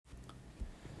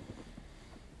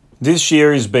This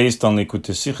shiur is based on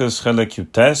Likutei Sichos Chelek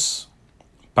Yutes,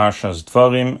 Parshas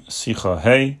Devarim, Sicha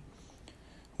Hey,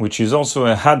 which is also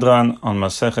a hadran on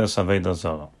Maseches Avodah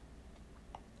Zarah.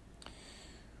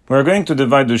 We are going to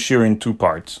divide the shiur in two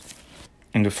parts.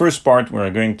 In the first part, we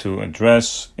are going to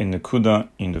address in Nekuda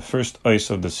in the first ois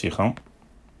of the Sicha,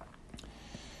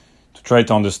 to try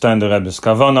to understand the Rebbe's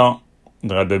Kavana.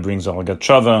 The Rebbe brings a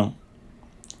Rogatshava,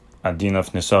 a din of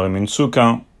Nesarim in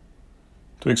Sukkah,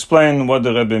 to explain what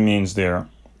the Rebbe means there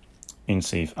in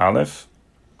Seif Aleph.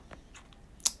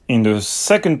 In the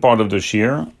second part of the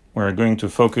shiur, we are going to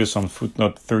focus on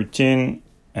footnote 13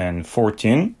 and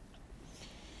 14,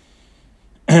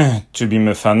 to be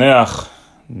mefaneach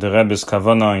the Rebbe's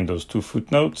Kavana in those two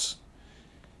footnotes.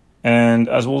 And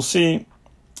as we'll see,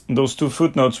 those two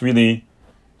footnotes really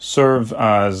serve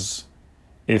as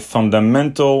a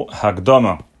fundamental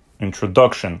Hagdama,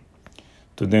 introduction,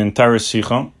 to the entire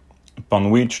Sicha,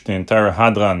 upon which the entire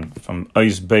Hadran from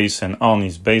Ois Beis and on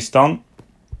is based on.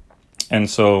 And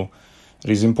so it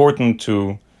is important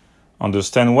to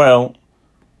understand well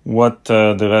what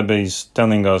the Rebbe is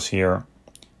telling us here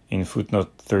in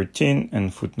footnote 13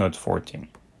 and footnote 14.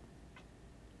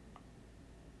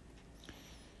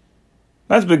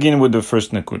 Let's begin with the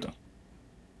first Nekuda.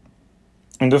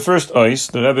 In the first ois,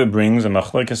 the Rebbe brings a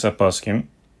machlokes haposkim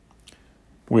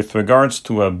with regards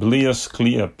to a blias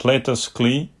kli, a pletas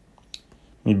kli,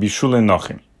 mi bishul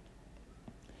enochim.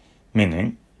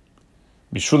 Meaning,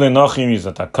 bishul enochim is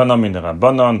a takana min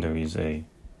Rabbanan, there is a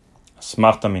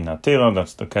smarta min atera,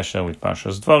 that's the kasha with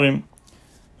Parshas Devarim,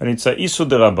 but it's a isu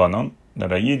de Rabbanan,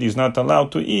 that a yid is not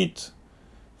allowed to eat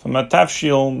from a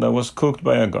tafshil that was cooked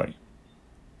by a goy.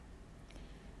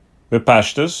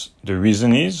 Bepashtus, the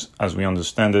reason is, as we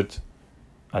understand it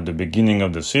at the beginning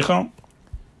of the Sicha,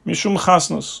 mishum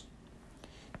chasnus,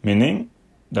 meaning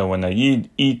that when a yid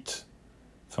eat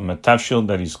from a tafshil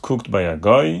that is cooked by a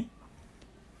goy,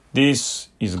 this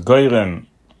is goyrem.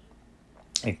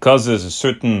 It causes a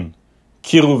certain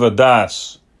kiruv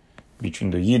hadas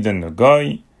between the yid and the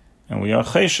goy, and we are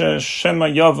cheshesh shema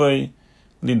yavei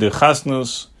lidei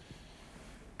chasnus,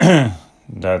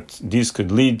 that this could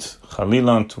lead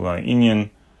chalilan to an inyan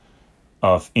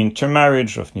of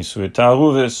intermarriage, of nisuei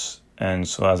ta'aruves, and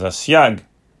so as a siag,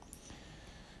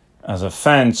 as a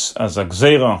fence, as a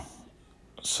gzeira,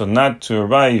 so not to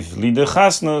arrive lidei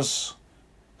chasnus,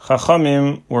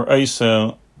 chachamim were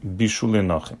eiser bishul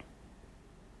enochim.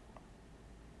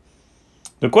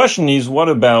 The question is, what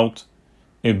about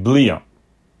a blia,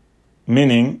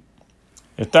 meaning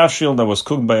a tafshil that was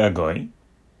cooked by a goy,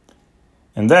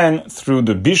 and then through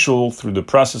the bishul, through the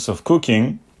process of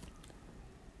cooking,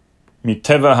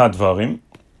 miteva hadvarim,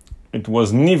 it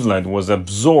was nivled, was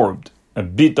absorbed, a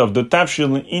bit of the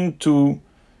tafshil into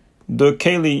the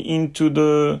keli, into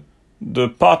the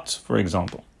pot, for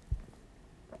example.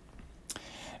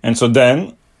 And so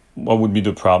then, what would be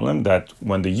the problem? That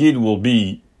when the yid will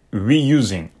be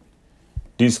reusing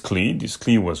this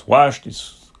kli was washed,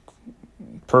 it's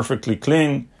perfectly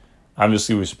clean.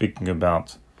 Obviously, we're speaking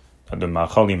about the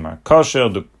machalim are kosher,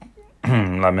 the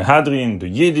lamehadrin, the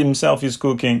yid himself is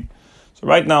cooking. So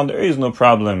right now there is no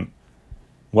problem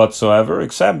whatsoever,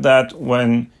 except that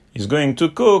when he's going to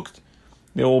cook,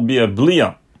 there will be a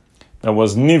blia that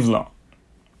was nivla,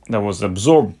 that was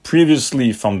absorbed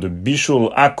previously from the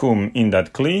bishul akum in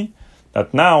that kli,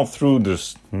 that now through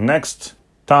this next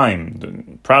time, the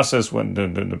process when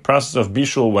the process of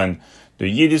bishul, when the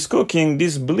yid is cooking,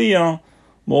 this blia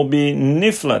will be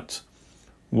niflat,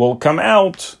 will come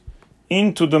out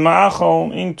into the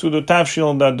ma'achal, into the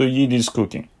tafshil that the yid is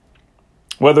cooking.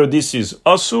 Whether this is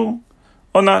asu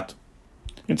or not,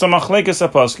 it's a machlokes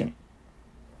haposkim.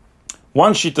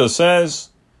 One shita says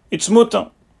it's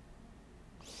mutar.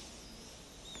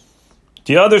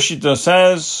 The other shita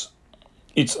says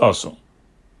it's asu.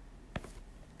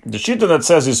 The shita that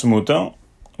says it's mutar,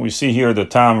 we see here the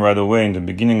tam right away in the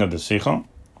beginning of the Sicha,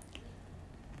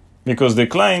 because they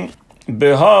claim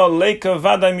Beha leika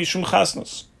vadai mishum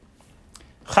chasnus.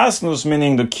 Chasnus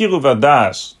meaning the kiruv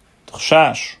hadas,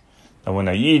 tchshash, that when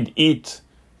a yid eat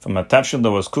from a tafshil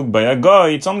that was cooked by a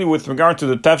goy, it's only with regard to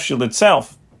the tafshil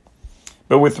itself.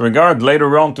 But with regard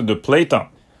later on to the pleta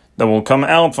that will come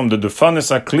out from the defanes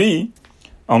akli,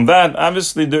 on that,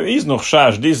 obviously there is no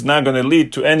chshash. This is not going to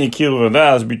lead to any kiruv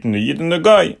hadas between the yid and the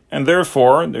goy, and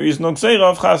therefore there is no gzeira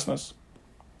of chasnus.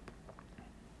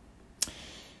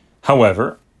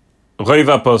 However,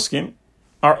 Roiva poskim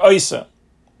are oisa.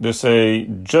 They say,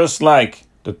 just like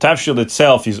the tafshil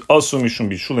itself is also mishum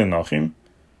bishul enochim,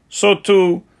 so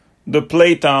too the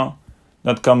pleta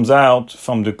that comes out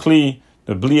from the kli,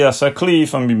 the blias kli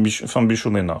from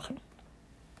bishul enochim.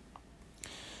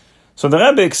 So the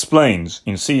Rebbe explains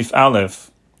in Sif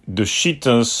Aleph the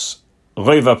Shitas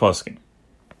Reva Poskim.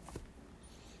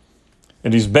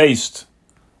 It is based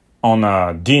on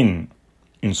a din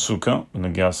in Sukkah, in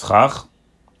the Schach,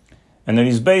 and it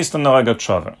is based on the Ragat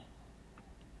Shaver.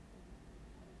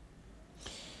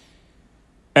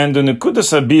 And the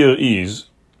Nekudas Abir is,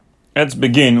 let's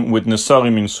begin with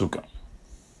Nesarim in Sukkah.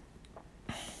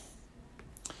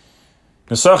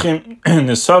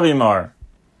 Nesarim are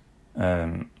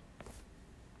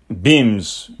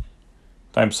beams,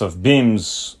 types of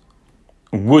beams,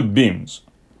 wood beams,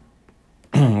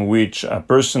 which a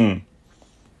person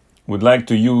would like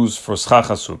to use for Schach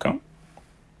HaSukkah.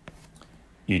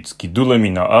 It's Gidule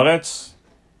Min Haaretz,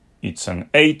 it's an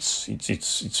eitz,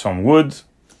 it's from wood,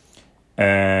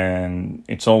 and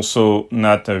it's also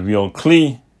not a real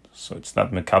kli, so it's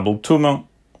not Mekabel Tuma.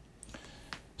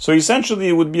 So essentially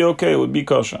it would be okay, it would be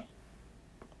kosher.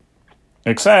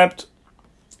 Except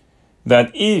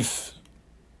that if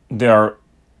they are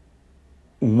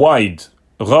wide,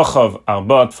 Rachav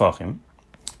Arba Tfachim,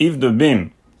 if the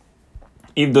beam,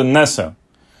 if the Neser,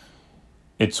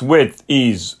 its width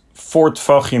is 4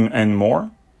 Tfachim and more,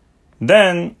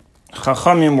 then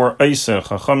Chachamim were Eiser,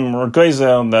 Chachamim were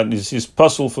Geiser, that this is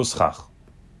Pasul for Schach.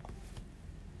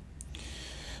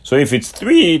 So if it's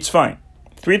 3, it's fine.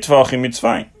 3 Tfachim, it's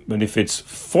fine. But if it's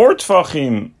 4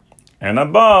 Tfachim and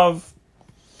above,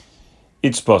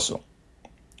 it's Pasul.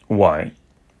 Why?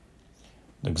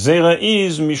 The Gzeira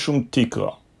is Mishum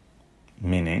Tikra,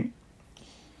 meaning,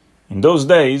 in those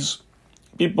days,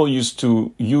 people used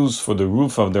to use for the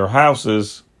roof of their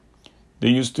houses, they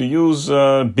used to use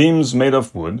beams made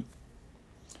of wood,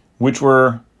 which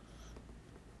were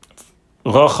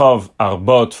Rachav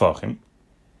Arba Tfachim,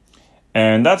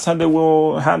 and that's how they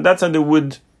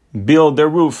would build their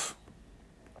roof.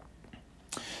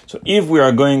 So if we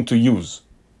are going to use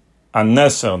a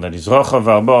Neser that is Rachav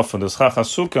Arba for the Schach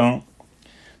HaSukkah,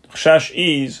 the Chash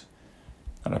is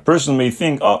that a person may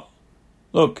think, oh,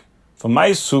 look, for my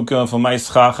Sukkah, for my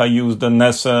Schach, I use the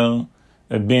Neser,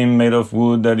 a beam made of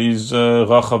wood that is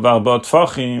Rachav Arba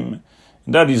Tfachim.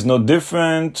 That is no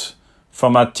different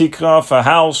from a Tikra of a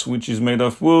house which is made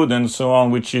of wood and so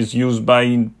on, which is used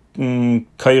by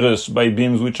Kairos, by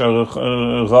beams which are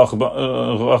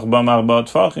Rachbam Arba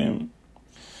Tfachim.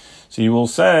 So you will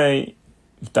say,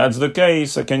 if that's the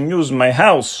case, I can use my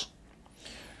house,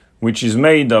 which is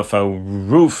made of a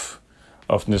roof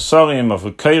of Nesarim, of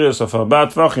a Kairos, of Arba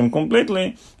Tfachim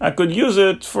completely. I could use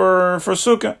it for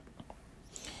Sukkah.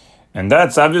 And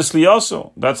that's obviously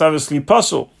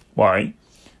pasul. Why?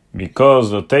 Because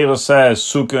the Torah says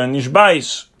Sukkah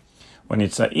Nishbais. When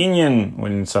it's a inyan,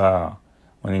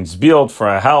 when it's built for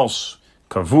a house,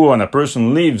 kavu, and a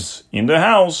person lives in the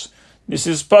house, this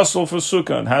is pasul for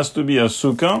Sukkah. It has to be a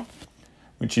Sukkah,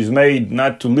 which is made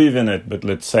not to live in it, but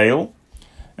let's sail.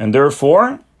 And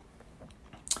therefore,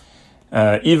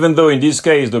 even though in this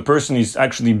case the person is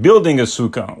actually building a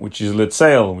sukkah, which is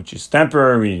letzail, which is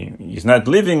temporary, he's not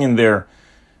living in there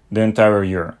the entire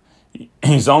year.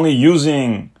 He's only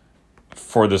using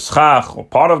for the schach, or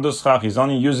part of the schach, he's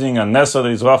only using a neser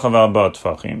that is rachav arba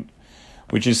tfachim,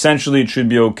 which essentially it should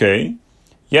be okay.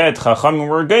 Yet chachamim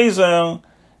were geizer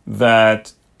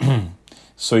that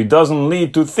so it doesn't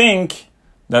lead to think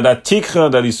that a tikra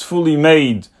that is fully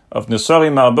made of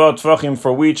nesarim arba tfachim,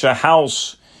 for which a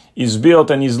house is built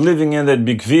and is living in that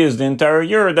bigviz the entire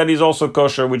year, that is also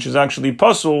kosher, which is actually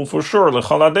pasul for sure,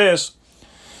 lechalades.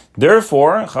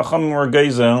 Therefore, chachamim were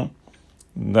geizer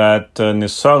that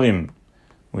nesarim,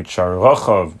 which are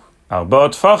rachav arba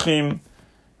tfachim,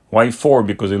 why 4?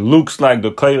 Because it looks like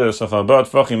the kairos of arba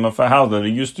tfachim of a house that they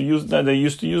used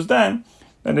to use then,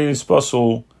 that it is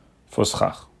pasul for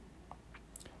schach.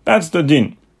 That's the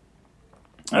din.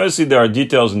 Obviously, there are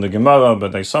details in the Gemara,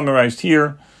 but I summarized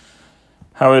here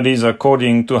how it is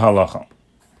according to halacha.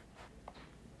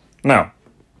 Now,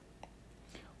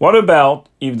 what about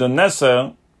if the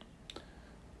neser,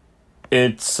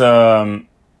 its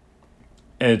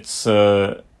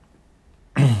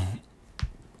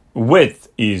width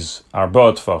is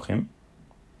arba tfachim,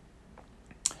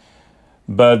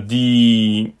 but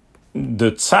the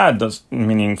tzad,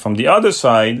 meaning from the other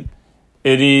side,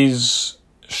 it is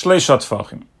shleisha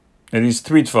tfachim. It is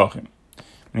 3 tfachim.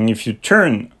 And if you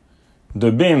turn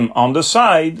the beam on the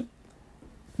side,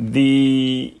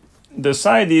 the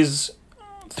side is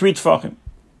 3 tfachim.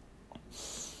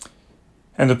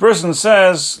 And the person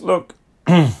says, look,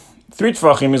 3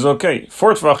 tfachim is okay,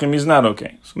 4 tfachim is not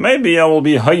okay. So maybe I will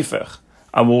be haifech.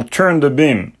 I will turn the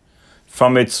beam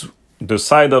from the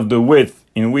side of the width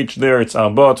in which there it's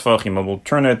arba tfachim. I will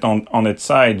turn it on its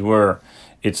side where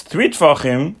it's 3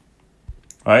 tfachim,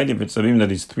 right? If it's a beam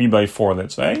that is 3 by 4,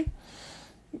 let's say,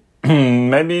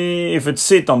 maybe if it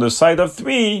sit on the side of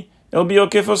 3, it'll be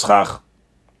okay for schach.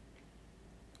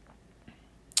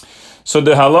 So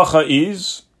the halacha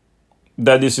is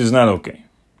that this is not okay.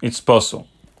 It's possible.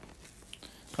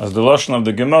 As the lashon of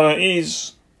the Gemara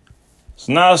is,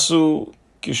 Snasu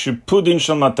kishipudin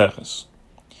shel mateches.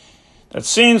 That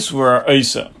since we're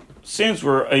eiser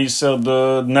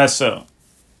the neser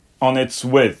on its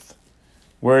width,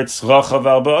 where it's rachav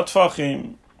arba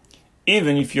tfachim,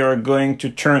 even if you are going to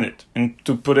turn it and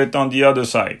to put it on the other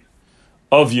side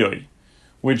of yoy,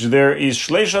 which there is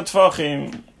shleisha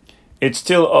tfachim, it's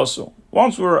still also.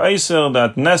 Once we're eiser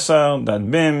that neser, that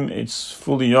bim, it's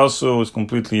fully also, it's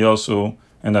completely also,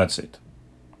 and that's it.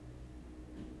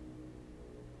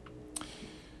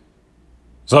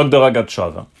 Zog the Ragat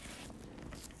Shava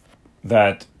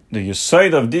that the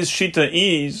yesod of this shita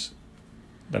is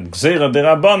that Gzeira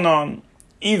Derabanan,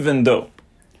 even though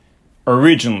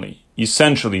originally,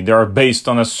 essentially, they are based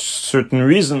on a certain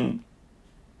reason,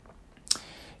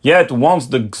 yet once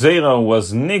the Gzeira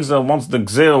was nigza, once the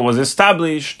Gzeira was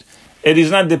established, it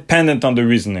is not dependent on the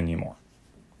reason anymore.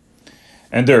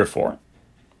 And therefore,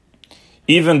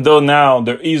 even though now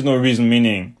there is no reason,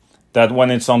 meaning that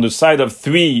when it's on the side of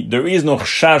 3, there is no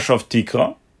chash of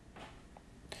tikra,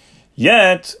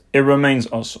 yet it remains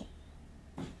also.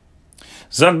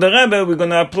 Zag the Rebbe, we're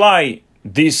going to apply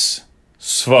this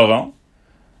svara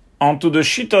onto the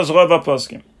shitas Rava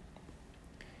Poskim.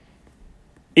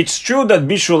 It's true that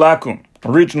bishul akum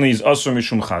originally is also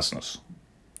mishum chasnos.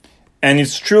 And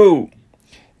it's true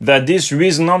that this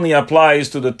reason only applies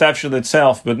to the tafshil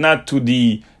itself, but not to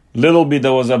the little bit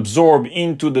that was absorbed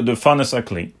into the defanes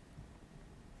akli.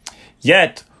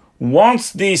 Yet,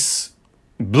 once this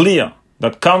blia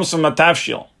that comes from a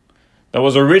tafshil, that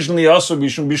was originally also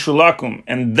bishum bishulakum,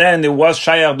 and then it was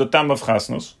shayach the tam of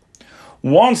chasnos,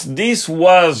 once this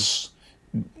was,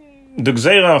 the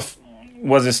gzeira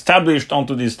was established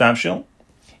onto this tafshil,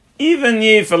 even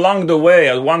if along the way,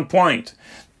 at one point,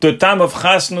 the tam of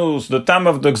chasnus, the tam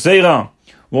of the gzeira,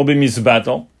 will be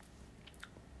misbattled,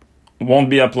 won't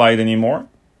be applied anymore,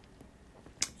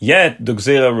 yet the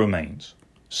gzeira remains.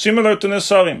 Similar to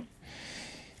Nesarim.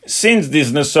 Since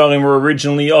these Nesarim were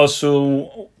originally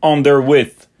also on their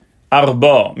width,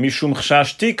 Arba, Mishum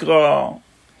Chshash Tikra,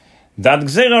 that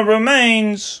gzeira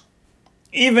remains,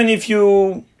 even if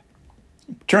you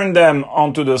turn them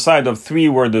onto the side of 3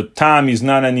 where the tam is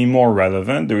not anymore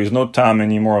relevant, there is no tam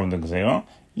anymore of the gzeira,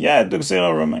 yet the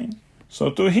gzeira remains. So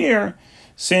to here,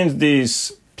 since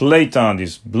this Platan,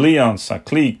 this Blian,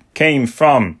 Sakli, came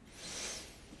from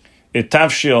a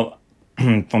tafshil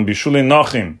from Bishulin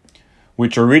Nochim,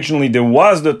 which originally there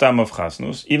was the tam of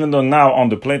chasnus, even though now on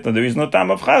the Platan there is no tam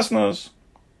of chasnus,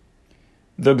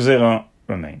 the gzeira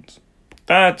remains.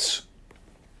 That's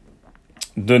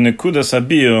the Nekuda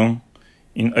Sabir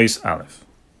in Eis Aleph.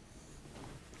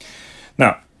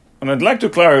 Now, what I'd like to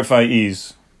clarify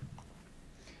is,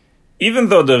 even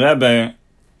though the Rebbe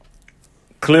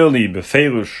clearly,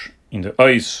 Befeirush, in the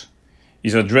Eis,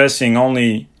 is addressing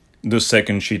only the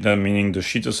second shita, meaning the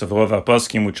shitas of Rava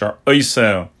Poskim, which are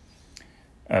Eiser,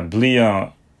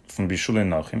 Blia from Bishul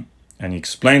Nachim, and he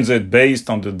explains it based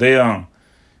on the Dea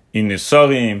in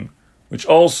Nesarim, which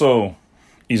also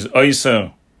is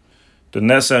Eiser, the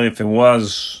Neser, if it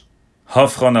was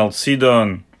Hafron al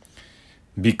Sidon,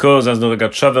 because as the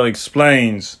Ragat Shavar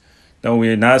explains, that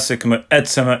we're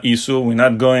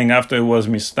not going after it was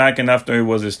mistaken, after it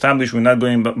was established, we're not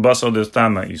going basar the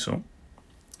tama isu.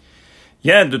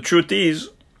 Yet the truth is,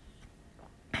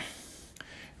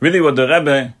 really what the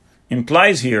Rebbe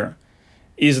implies here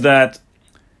is that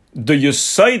the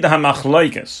Yesod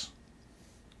HaMachloikes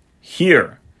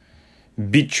here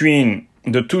between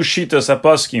the two Shitas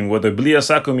HaPoskim, whether Bli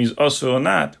Asakum is also or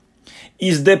not,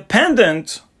 is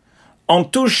dependent on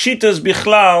two Shitas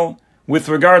Bichlal with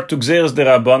regard to Gzeres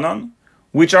Derabanan,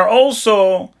 which are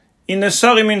also in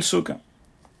Nesarim in Sukkah.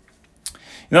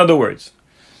 In other words,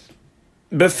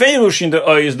 Befeirush in the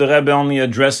Ois, the Rebbe only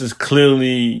addresses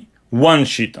clearly one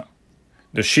Shita.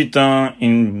 The Shita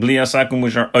in Bli Asakum,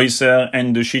 which are Oiser,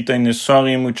 and the Shita in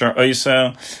Nesarim, which are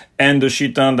Oiser, and the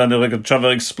Shita that the Ragat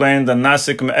Shavar explained, the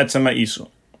Nasik Me'etzema Isu.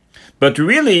 But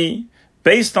really,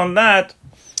 based on that,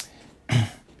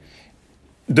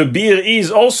 the beer is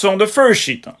also on the first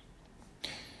Shita.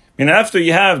 And after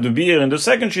you have the beer in the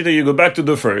second shita, you go back to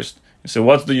the first. You say,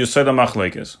 what's the Yesod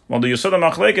HaMachlekes? Well, the Yesod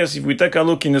HaMachlekes, if we take a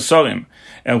look in the Sorim,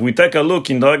 and we take a look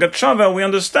in the Ragat Shavar, we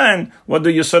understand what the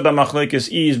Yesod HaMachlekes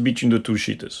is between the two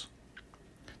shitas.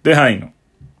 Dehainu.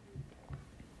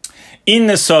 In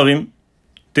the Sorim,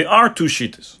 there are two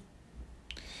shitas.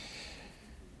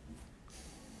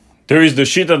 There is the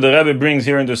shita the Rebbe brings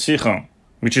here in the Sicha,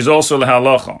 which is also the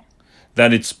halacha,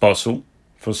 that it's pasul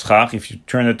for schach if you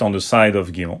turn it on the side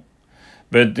of gimel.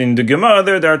 But in the Gemara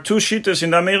there are two shitas in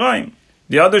the Ameiraim.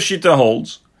 The other shita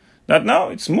holds that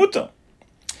no, it's muta.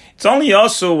 It's only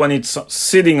also when it's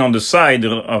sitting on the side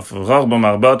of Rarbam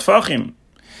Arba Tfachim.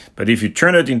 But if you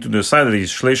turn it into the side that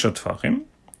is Shleisha Tfachim,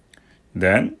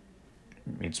 then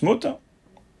it's muta.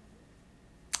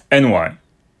 And why?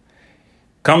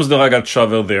 Comes the Ragat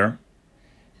Shaver there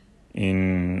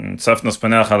in Tzafnas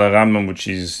Paneach al Rambam, which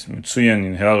is Mitzuyan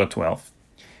in Ha'ara 12.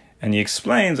 And he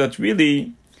explains that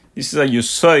really this is a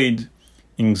Yusaid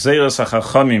in Gzeiras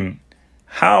HaChachamim,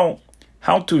 how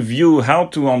to view, how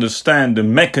to understand the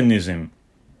mechanism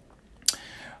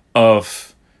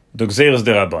of the Gzeiras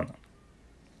Derabanan.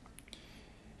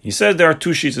 He says there are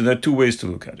two sheets and there are two ways to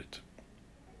look at it.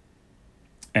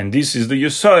 And this is the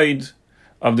Yusaid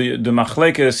of the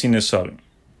Machlekes in Esarim.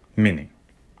 Meaning,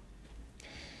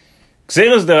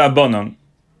 Gzeiras Derabanan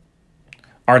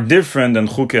are different than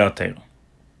Chukei HaTeira,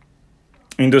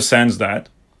 in the sense that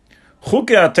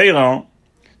Chukei HaTeira,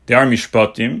 they are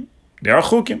mishpatim, they are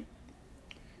chukim.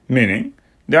 Meaning,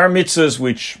 there are mitzvahs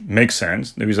which make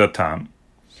sense, there is a tam.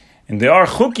 And there are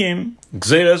chukim,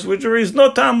 gzeiras, which there is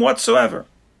no tam whatsoever.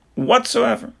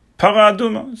 Para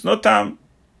aduma, it's no tam.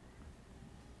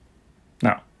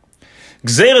 Now,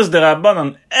 gzeiras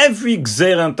derabanan, every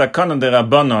gzeira and takana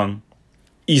derabanan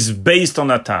is based on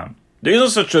a tam. There is no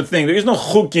such a thing, there is no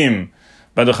chukim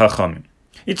by the chachamim.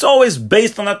 It's always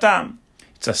based on a tam.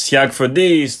 It's a siag for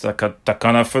this, a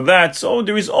takana for that. So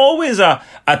there is always a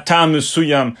tam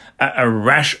musuyam,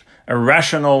 a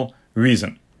rational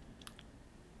reason.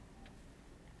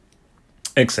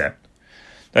 Except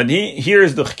that here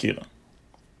is the chkira.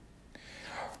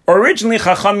 Originally,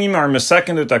 chachamim are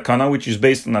mesaken the takana, which is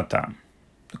based on a tam.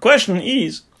 The question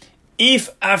is, if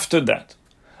after that,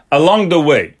 along the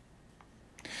way,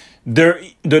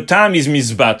 the tam is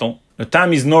misbattle, the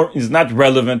tam is not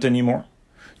relevant anymore,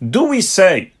 do we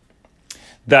say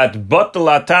that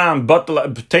batala tam,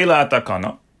 b'tela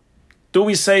takana? Do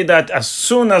we say that as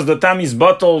soon as the tam is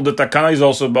battle, the takana is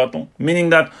also battle? Meaning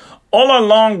that all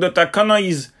along the takana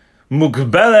is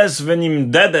mugbeles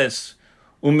v'nimdedes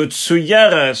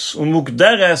u'mitzuyeres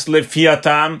u'mugderes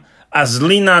lefiatam as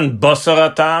linan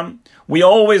basaratam. We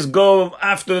always go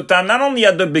after the tam, not only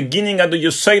at the beginning, at the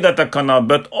Yoseda takana,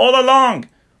 but all along.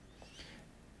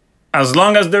 As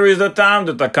long as there is the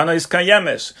takana is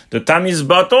kayemes. The tam is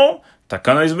batal,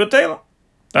 takana is betela.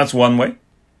 That's one way.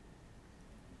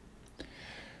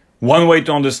 One way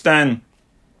to understand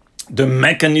the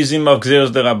mechanism of Gzeiras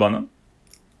Derabanan.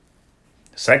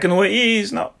 The second way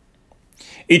is, no.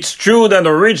 It's true that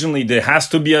originally there has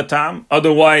to be a tam,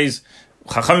 otherwise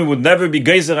Chachamim would never be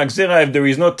Geizer HaGzera if there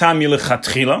is no tam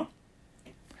milechatchila.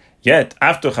 Yet,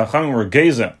 after Chachamim were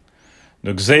Geizer,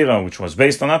 the Gzeira, which was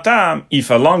based on a tam, if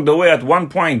along the way at one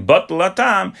point batal a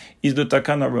tam, is the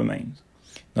takana remains.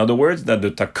 In other words, that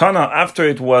the takana, after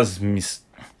it was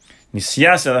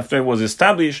nisyased, after it was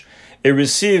established, it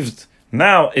received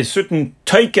now a certain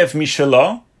toikef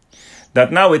mishelah,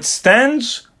 that now it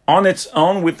stands on its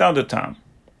own without the tam.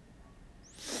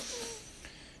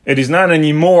 It is not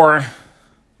anymore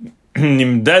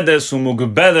nimdedes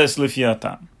umugbedes lefi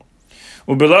atam.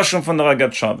 Ubelashon von der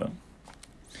Ragat Shaver.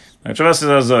 Ragat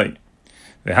says azoi.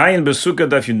 V'hayin besuka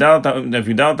daf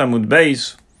yudalta amud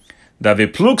beis da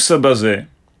v'pluksa baze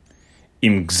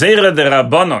im gzeira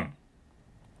derabanan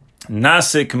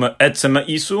nase k'ma etzem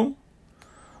ha'isu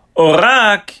or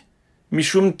rak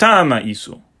mishum tam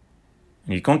ha'isu.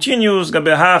 And he continues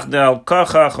gabehach de al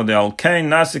kachach or de al kain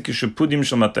nase kishepudim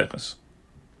shel mateches.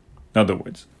 In other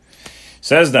words,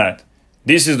 says that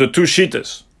this is the two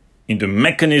shitas in the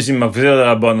mechanism of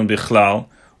Gzeira Derabanan Bichlal,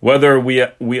 whether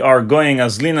we are going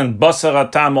as lin and basar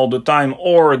atam all the time,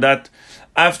 or that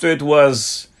after it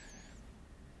was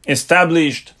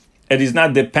established, it is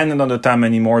not dependent on the tam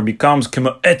anymore. It becomes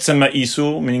kemo etzem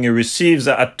ha'isu, meaning it receives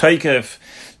a toikef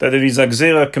that it is a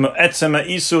gzeira kemo etzem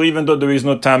ha'isu, even though there is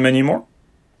no tam anymore.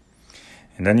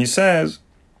 And then he says,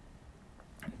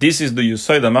 this is the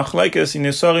Yusayda Machlaikes in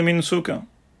Esarim in Sukkah.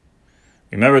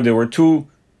 Remember, there were two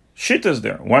shittas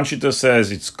there. One shitta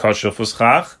says it's kosher for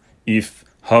schach, if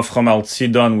hafcham al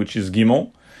tzidon, which is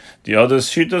gimel. The other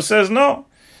shitta says no.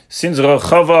 Since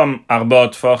rechavam arba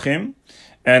tfachim,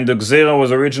 and the gzeira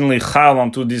was originally chal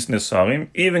onto this nesarim,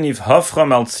 even if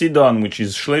hafcham al tzidon, which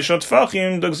is shleisha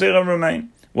tfachim, the gzeira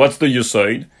remain. What's the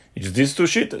Yusaid? It's these two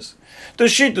shittas. The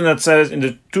shitta that says, in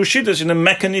the two shittas, in the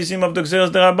mechanism of the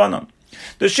Gzeiras Derabanan.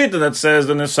 The shita that says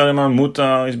the nesarim are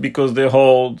muta is because they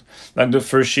hold, like the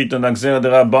first shita, the Gzeira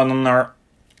Derabanan are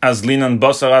as lin and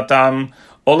basar atam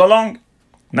all along.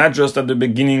 not just at the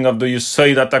beginning of the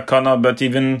Yisod Atakana, but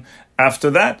even after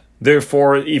that.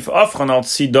 Therefore, if Afchan al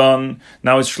Sidon,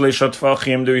 now it's Shleishat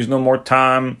Tvachim, there is no more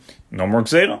time, no more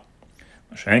Gzeira.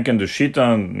 Shenken the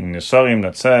Shita in Nesarim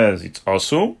that says it's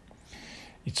Asu,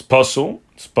 it's Pasul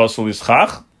is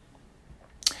Chach.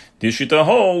 This Shita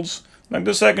holds, like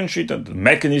the second Shita, the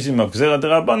mechanism of Gzeira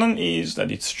Derabanan is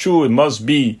that it's true, it must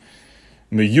be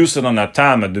Meyusad on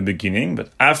Atam at the beginning, but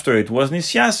after it was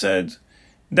Nisyased,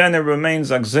 then it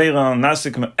remains Agzeira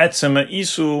Nasik Me'etzem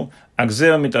Isu,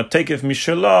 Agzeira Mitatekef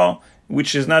Mishelo,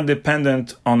 which is not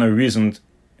dependent on a reason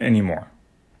anymore.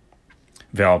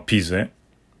 Ve'al Pize,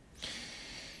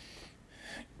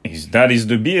 that is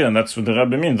the beer, and that's what the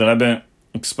Rebbe means. The Rebbe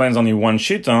explains only one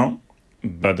shita,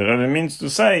 but the Rebbe means to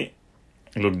say,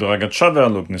 look, the Ragat Shaver,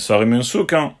 look, Nesarim and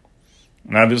Sukkah.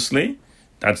 And obviously,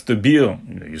 that's the beer.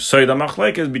 You say the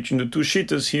machlekes between the two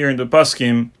shitas here in the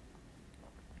Paskim,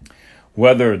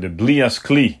 whether the Blias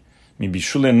Kli,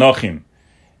 Mibishule Nochim,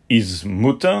 is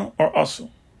Muta or Asu.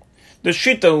 The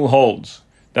shita who holds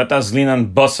that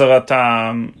Azlinan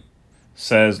Basaratam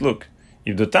says, look,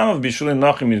 if the time of Bishul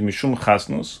Nachim is Mishum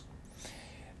Chasnus,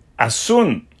 as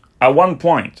soon, at one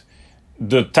point,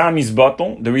 the time is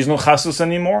bottled, there is no Chasnus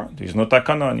anymore, there is no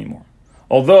Takana anymore.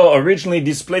 Although originally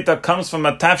this plata comes from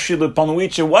a tafshil upon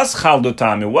which it was Chal the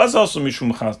time, it was also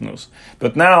Mishum Chasnus.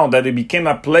 But now that it became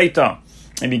a plata,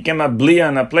 it became a Blia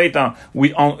and a plata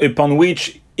upon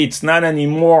which it's not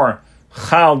anymore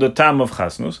Chal the time of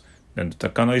Chasnus, then the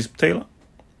Takana is B'tela.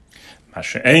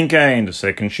 Mashe'enka in the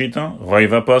second shita,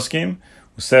 Roiva Poskim,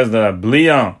 who says that a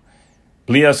Blias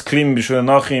Klim B'Shul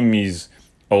Nochim is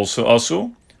also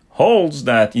Asu, holds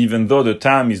that even though the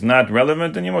time is not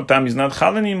relevant anymore, time is not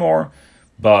Chal anymore,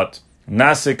 but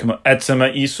Nasik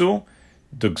Etzema Isu,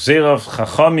 the Gzeira of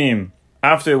Chachamim,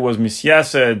 after it was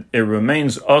Misyased, it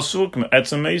remains Asu,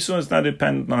 Etzema Isu, it's not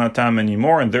dependent on a time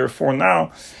anymore, and therefore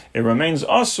now it remains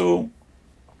Asu,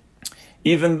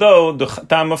 even though the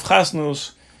time of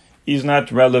Chasnus is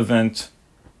not relevant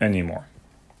anymore.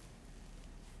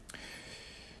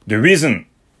 The reason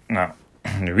the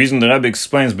Rebbe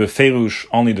explains Beferush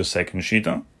only the second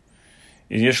Shita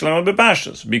is Yeshlema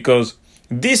Bepashtas, because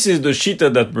this is the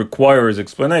Shita that requires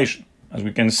explanation. As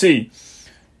we can see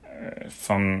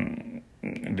from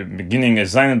the beginning,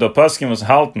 as Zayin the Paskim was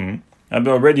halten,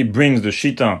 Rebbe already brings the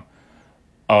Shita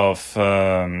of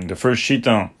the first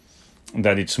Shita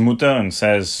that it's muter and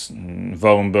says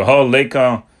Varum Behol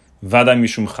Leka Vada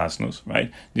Mishum Chasnus,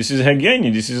 right? This is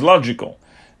Hegeni, this is logical.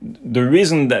 The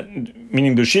reason that,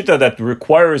 meaning the Shita that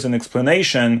requires an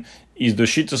explanation, is the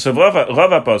Shita of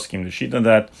Rava Poskim, the Shita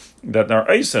that are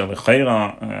Eiser, the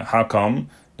Chayra Hakam,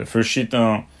 the first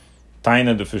Shita,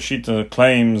 Taina, the first Shita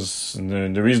claims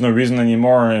there is no reason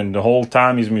anymore, and the whole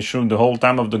time is Mishum, the whole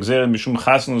time of the Gzera Mishum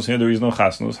Chasnus, here there is no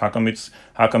Chasnus,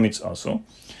 Hakam it's also.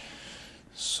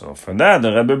 So for that,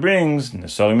 the Rebbe brings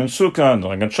Nesarim and Sukkah and the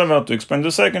Ragat Shavar to explain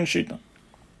the second Shita.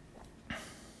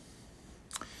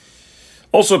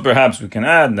 Also, perhaps we can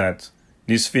add that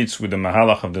this fits with the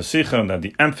Mahalach of the Sikha, that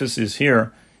the emphasis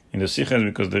here in the Sikha is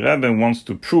because the Rebbe wants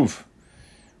to prove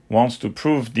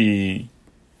the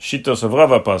Shitas of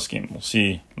Rava Paskim. We'll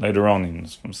see later on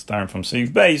starting from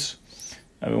Seif Beis.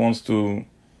 Rebbe wants to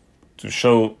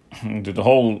show that the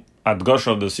whole Adgosh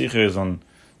of the Sikha is on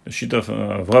the Shita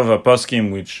of Rava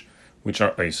Paskim, which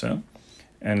are Eisa.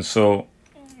 And so,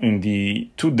 in the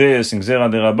 2 days in Gzera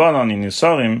Derabanan, in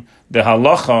Nesarim, the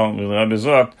halacha, with Rabbi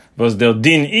Zohar, was their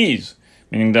din is.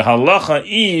 Meaning the halacha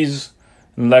is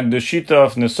like the Shita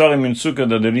of Nesarim in Sukkah,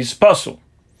 that there is pasul.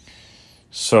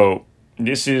 So,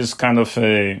 this is kind of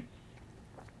a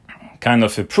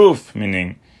proof,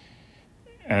 meaning,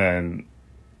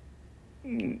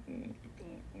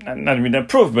 not really a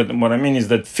proof, but what I mean is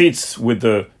that fits with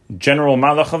the general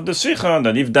malach of the Sikha,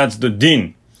 that if that's the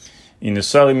din in the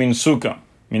Sarim in Sukkah,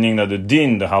 meaning that the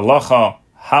din, the halacha,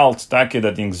 halt take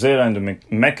that in Gzera and the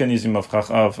mechanism of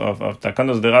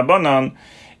Takanos Derabanan,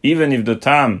 even if the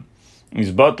tam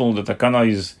is bottled, the Takana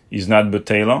is not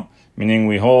betela, meaning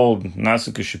we hold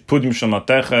Nasik Shipudim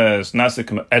Shamateches, Nasik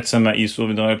Etzema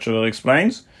Isu, the Rebbe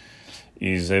explains,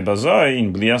 is a bazai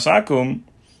in Blias Akum.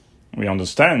 We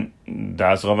understand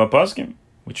that's Rava Paskim,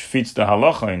 which fits the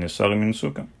halacha in the Sarim in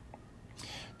Sukkah.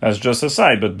 That's just a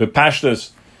side, but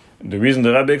Bepashtas, the reason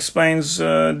the Rebbe explains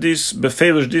this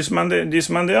Beferish, this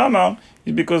Mande Amar,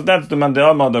 is because that's the Mande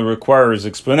Amar that requires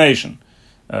explanation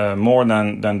more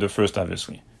than the first,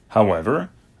 obviously. However,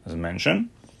 as mentioned,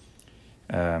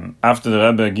 after the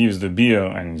Rebbe gives the beer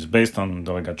and it's based on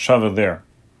the Ragat Shavar there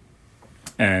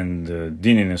and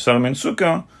Din in the Sarim in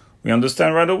Sukkah, we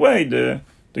understand right away the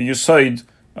Yesod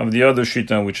of the other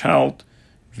Shita which held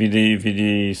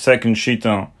the second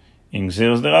shita in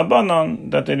Gzeres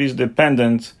Derabanan, that it is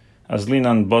dependent as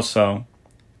linan bosar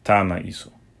tama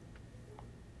isu.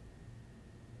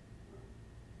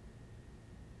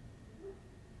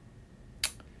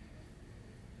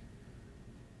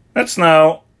 Let's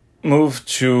now move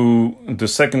to the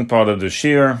second part of the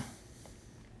shir,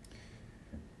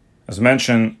 as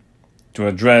mentioned, to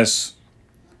address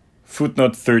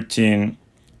footnote 13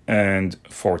 and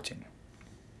 14.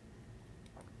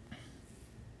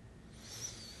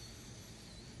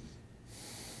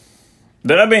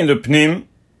 The Rebbe in the Pnim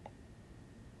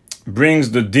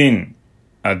brings the din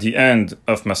at the end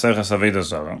of Maseches Avodah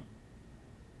Zarah,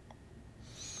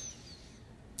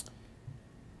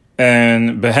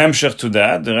 and behemshech to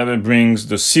that, the Rebbe brings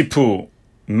the sipur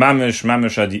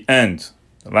mamish at the end,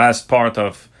 the last part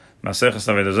of Maseches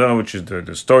Avodah Zarah, which is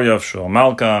the story of Shvor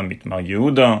Malka, Mitmar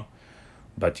Yehuda,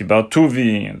 Batibar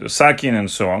Tuvi, and the Sakin, and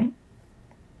so on.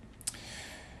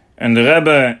 And the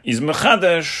Rebbe is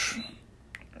mechadesh.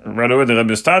 Right away, the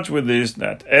Rebbe starts with this,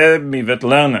 that mivet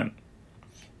lernen.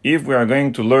 If we are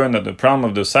going to learn that the problem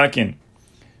of the Sakin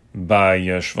by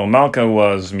Shvor Malka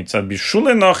was mitzad bishul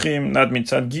enochim, not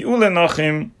mitzad giul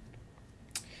enochim,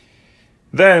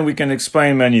 then we can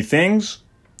explain many things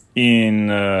in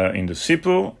the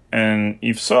Sipur, and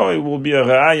if so, it will be a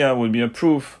re'aya, will be a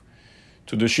proof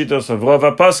to the shitas of Rav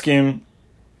HaPaskim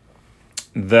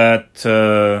that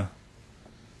the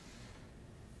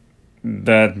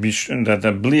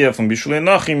bliya from bishul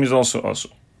enochim is also.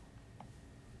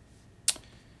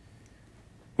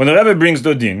 When the Rebbe brings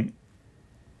the din,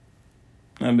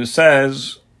 the Rebbe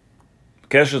says,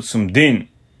 Keshet sum din,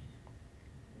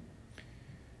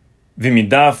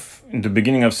 v'midaf, in the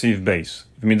beginning of Sif Beis,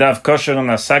 v'midaf kosher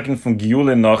nasakin from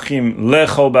giyul enochim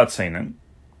lechol batzeinen.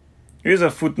 Here's a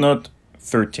footnote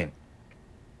 13.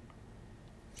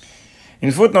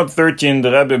 In footnote 13,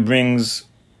 the Rebbe brings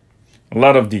a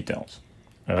lot of details.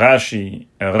 Rashi,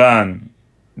 Eran,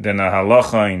 then a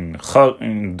halacha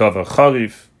in Dover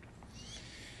Charif.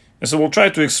 And so we'll try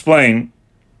to explain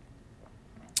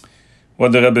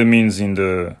what the Rebbe means in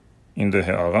the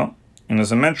Ha'ara. And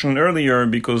as I mentioned earlier,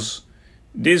 because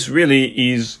this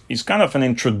really is kind of an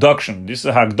introduction. This is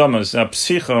a Hagdama, this is a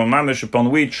psicha, mamish,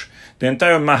 upon which the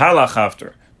entire Mahalach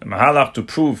after, the Mahalach to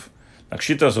prove like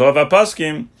Shitas Rav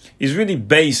HaPaskim, is really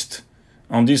based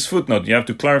on this footnote. You have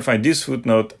to clarify this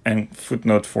footnote and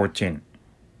footnote 14.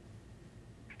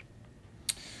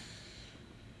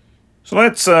 So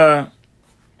let's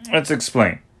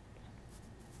explain.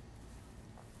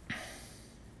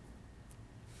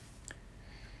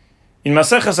 In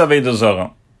Maseches Avodah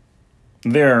Zarah,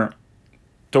 there,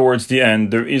 towards the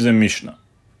end, there is a Mishnah.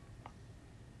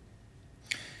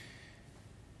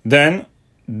 Then,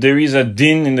 there is a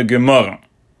din in the Gemara.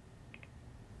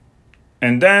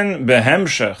 And then,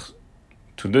 behemshech,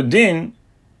 to the din,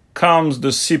 comes the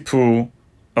sipur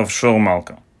of Shvor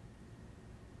Malka.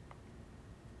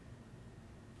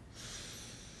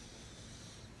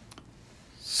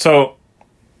 So,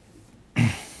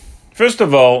 first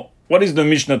of all, what is the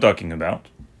Mishnah talking about?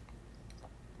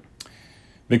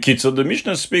 The Kitzur, the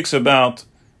Mishnah speaks about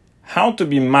how to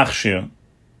be machshir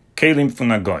kelim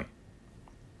funagoy.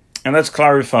 And let's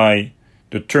clarify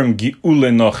the term gi'ul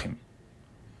enochim.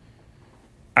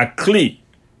 A kli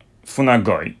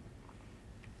funagoy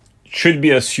should be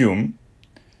assumed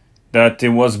that it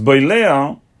was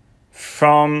boilea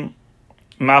from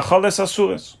ma'achales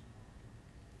asures.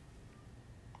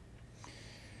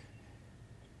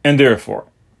 And therefore,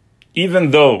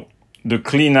 even though the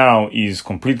kli now is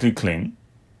completely clean,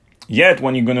 yet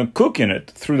when you're going to cook in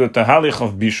it through the tahalich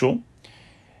of bishul,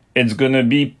 it's going to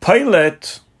be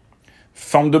pilot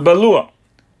from the balua,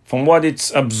 from what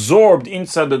it's absorbed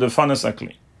inside the defanas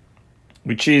akli,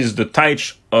 which is the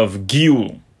taich of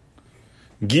giul.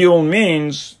 Giul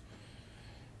means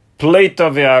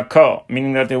pleita ve'akar,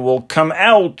 meaning that it will come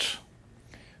out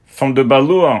from the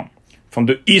balua, from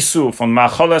the isu, from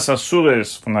machalas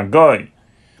asures, from a goy.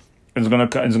 It's going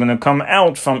to come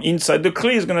out from inside the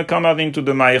kli. It's going to come out into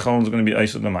the meichel. It's going to be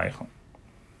ice of the meichel,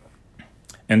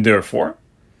 and therefore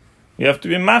we have to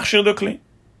be machshir the kli.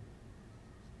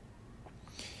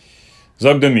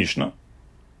 Zog the Mishnah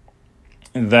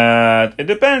that it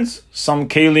depends. Some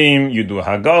kelim you do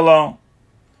hagala,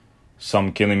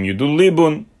 some kelim you do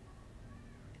libun.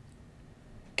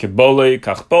 Kebole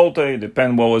kachpolte,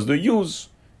 depend what was the use.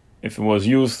 If it was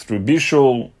used through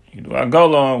bishul, you do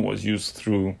hagala. Was used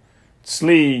through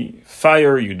tzli,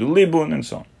 fire, you do libun, and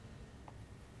so on.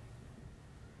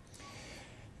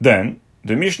 Then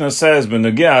the Mishnah says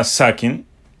benogea sakin,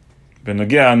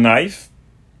 benogea knife.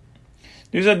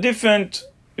 There's a different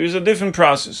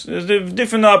process. There's a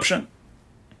different option.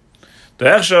 The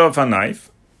hechsher of a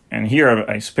knife, and here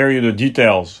I spare you the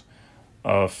details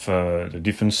of the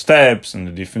different steps and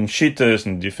the different shittas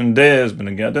and different days when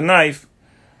you get the knife,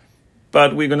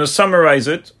 but we're going to summarize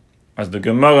it as the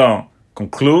Gemara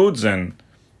concludes, and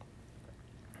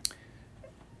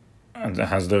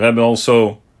as the Rebbe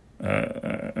also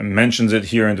mentions it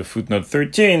here in the footnote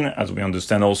 13, as we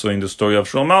understand also in the story of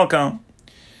Shvor Malka,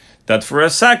 that for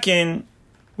a sakin,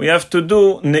 we have to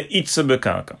do ne'itze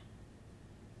bekarka.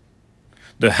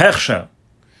 The hechsher,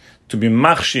 to be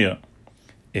machshir,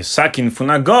 a sakin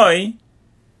funagoy,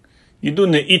 you do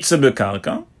ne'itze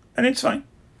bekarka, and it's fine.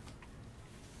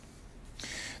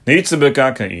 Ne'itze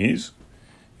bekarka is,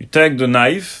 you take the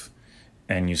knife,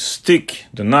 and you stick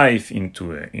the knife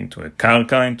into a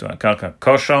karka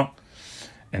kosher,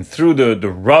 and through the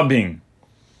rubbing,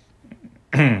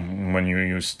 when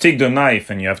you stick the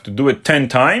knife and you have to do it 10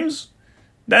 times,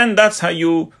 then that's how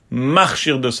you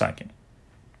machshir the sakin.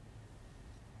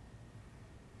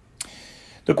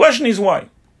 The question is why?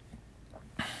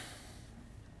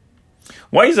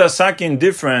 Why is a sakin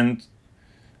different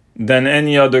than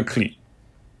any other kli?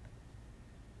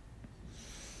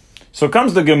 So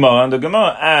comes the Gemara, and the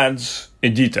Gemara adds a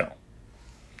detail.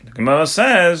 The Gemara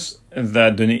says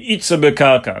that the ne'itze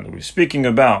bekarka that we're speaking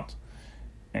about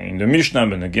in the Mishnah,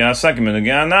 b'negea sakin,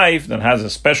 b'negea knife, that has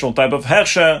a special type of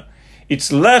hechsher,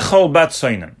 it's lechol bat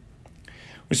soinen.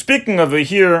 We're speaking over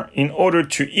here in order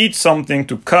to eat something,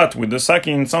 to cut with the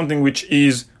sakin, something which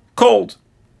is cold.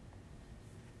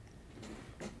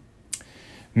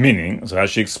 Meaning, as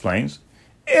Rashi explains,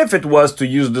 if it was to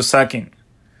use the sakin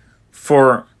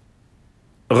for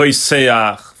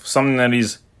roiseach, something that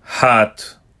is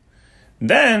hot,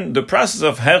 then the process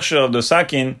of hechsher of the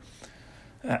sakin,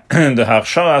 the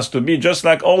hachshara has to be just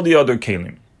like all the other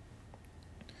kelim.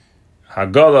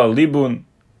 Hagala, libun,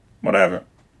 whatever.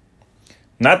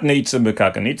 Not ne'itze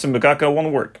bekarka. Ne'itze bekarka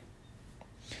won't work.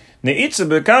 Ne'itze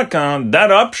bekarka,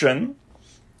 that option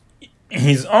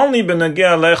is only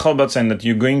b'negea lechol batzayin, that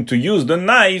you're going to use the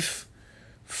knife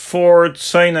for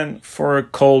tzayin, for a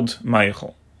cold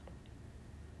meichel.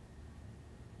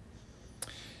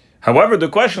 However, the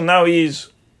question now is,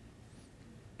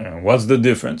 what's the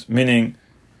difference? Meaning,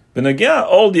 b'negea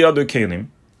all the other kelim,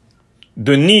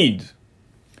 the need,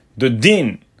 the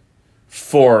din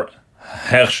for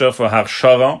hechsher, for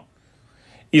hachshara,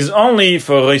 is only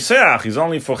for riseach, is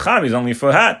only for cham, is only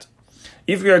for hat.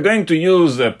 If you are going to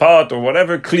use a pot or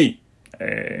whatever kli,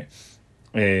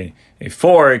 a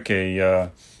fork, a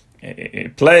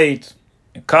plate,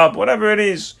 a cup, whatever it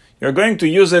is, you're going to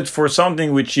use it for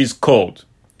something which is cold.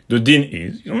 The din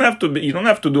is you don't have to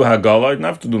do hagala, you don't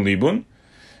have to do libun.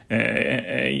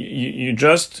 You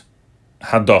just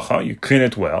hadocha, you clean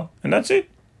it well, and that's it.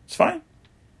 It's fine.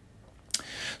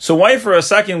 So why for a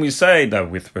second we say that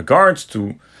with regards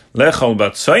to lechol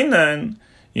bat soinen,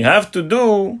 you have to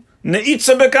do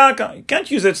ne'itze bekarka. You can't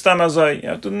use it stam azay. You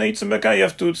have to ne'itze bekarka. You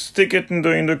have to stick it in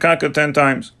the karka 10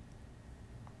 times.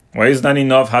 Why is that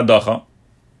enough hadacha?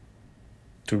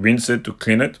 To rinse it, to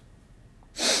clean it?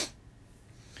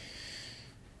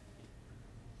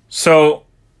 So,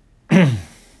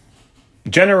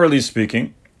 generally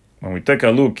speaking, when we take a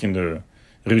look in the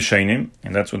Rishonim,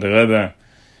 and that's what the Rebbe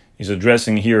is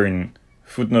addressing here in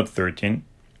footnote 13,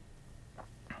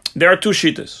 there are two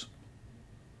shittas.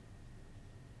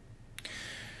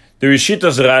 There is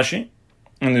shittas Rashi,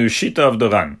 and there is shitta of the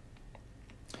Ran.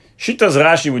 Shittas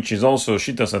Rashi, which is also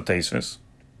shittas Ateises,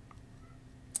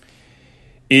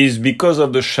 is because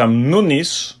of the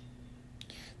shamnunis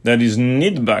that is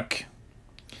nidbak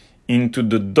into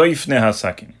the doifne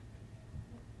hasakin.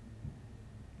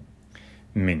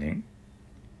 Meaning,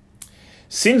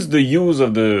 since the use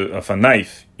of a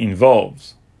knife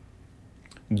involves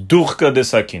durka de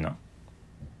sakina,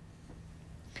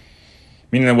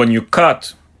 meaning that when you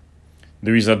cut,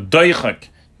 there is a doichak,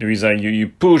 there is a you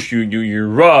push, you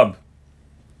rub,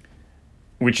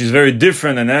 which is very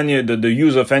different than the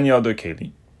use of any other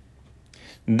keli.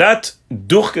 That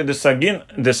durka de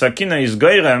sakina is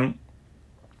gairem,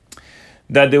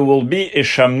 that there will be a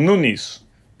shamnunis,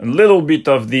 a little bit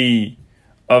of the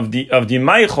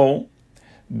meichel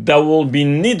that will be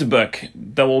nidbak,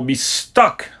 that will be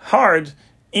stuck hard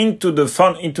into the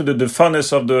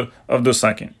funness of the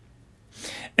sakin,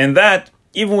 and that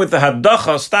even with the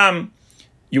hadacha stam,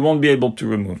 you won't be able to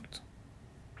remove it.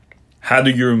 How do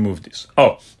you remove this?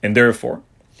 And therefore,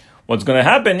 what's going to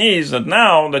happen is that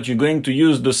now that you're going to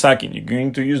use the sakin, you're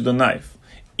going to use the knife,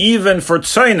 even for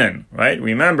tzoinen, right?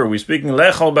 Remember, we're speaking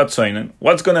lechol bat tzoinen.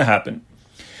 What's going to happen?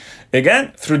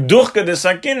 Again, through durka de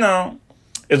sakina,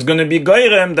 it's going to be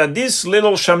goyrem that this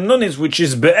little shamnunis, which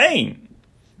is be'ein,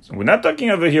 We're not talking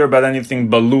over here about anything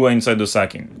balua inside the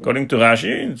sakin. According to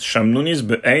Rashi, shamnunis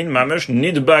be'ein mamesh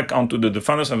nidbak onto the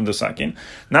funness of the sakin.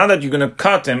 Now that you're going to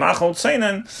cut a machal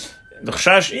tzeinen, the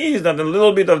chash is that a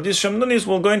little bit of this shamnunis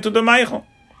will go into the meichel.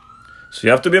 So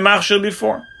you have to be machshir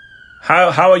before.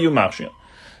 How are you machshir?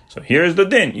 So here's the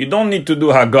din. You don't need to do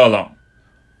hagala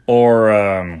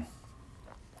or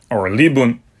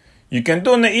libun. You can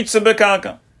do ne'itza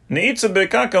bekarka. Ne'itza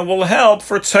bekarka will help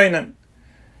for tzeinen.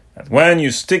 That when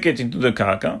you stick it into the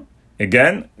karka,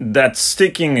 again, that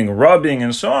sticking and rubbing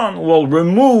and so on will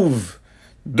remove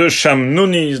the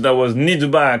shamnunis that was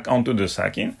nidbak onto the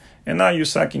sakin, and now your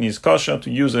sakin is kosher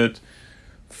to use it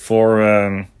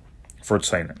for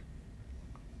tzeinen.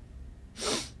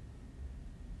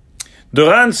 The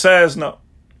Ran says, no,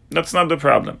 that's not the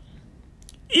problem.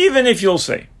 Even if you'll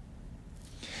say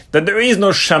that there is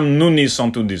no shamnunis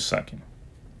onto this sakin,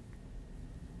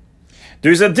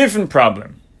 there is a different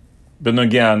problem.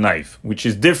 B'nogea knife, which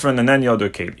is different than any other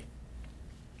keli.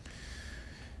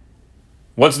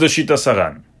 What's the shita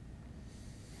saran?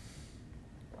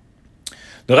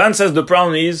 The Ran says the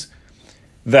problem is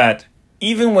that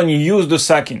even when you use the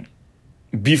sakin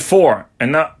before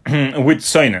and now with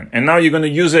tzeinen, and now you're going to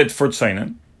use it for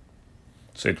tzeinen,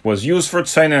 so it was used for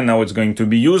tzeinen, now it's going to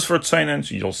be used for tzeinen,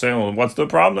 so you'll say, well, what's the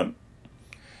problem?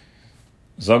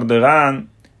 Zog the Ran,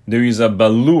 there is a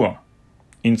balua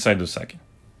inside the sakin.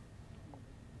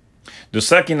 The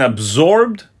sakin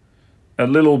absorbed a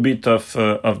little bit of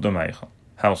the meichel.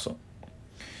 How so?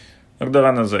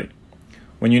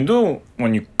 When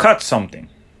you cut something,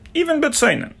 even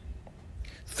betzeinen,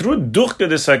 through durke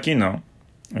de sakina,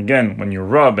 again, when you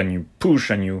rub and you push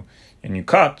and you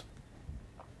cut,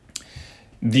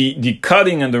 the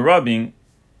cutting and the rubbing,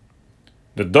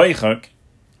 the doichak,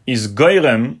 is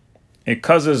goyrem. It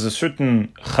causes a certain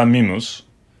chamimus. It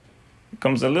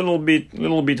becomes a little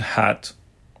bit hot.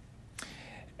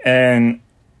 And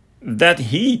that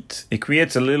heat, it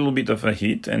creates a little bit of a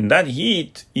heat, and that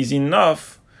heat is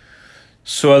enough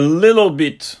so a little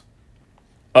bit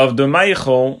of the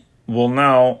meichel will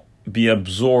now be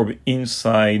absorbed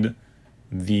inside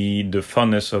the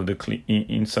funness of the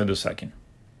inside the sakin.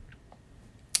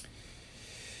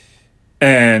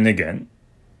 And again,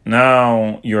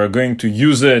 now you are going to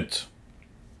use it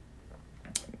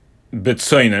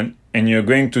betzeinen, and you're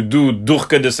going to do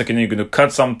durke de sakin, you're going to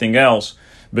cut something else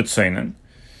betzeinen.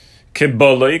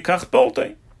 Kebolei kach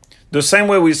boltei. The same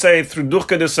way we say through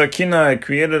durke de sakina it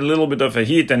created a little bit of a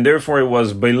heat, and therefore it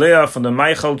was beilea from the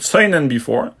meichel tzeinen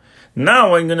before.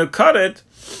 Now when you're gonna cut it,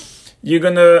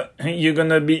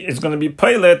 it's gonna be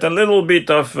pilot a little bit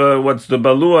of what's the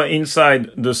balua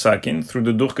inside the sakin through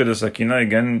the durke de sakina.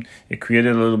 Again, it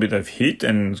created a little bit of heat,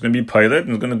 and it's gonna be pilot, and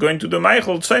it's gonna go into the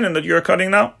meichel tzeinen that you're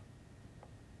cutting now.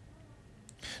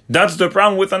 That's the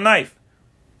problem with a knife,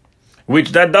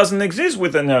 which that doesn't exist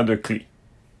with another kli.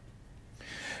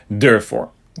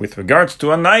 Therefore, with regards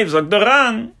to a knife,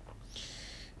 Zagdaran,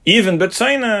 even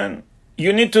betzeinen,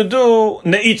 you need to do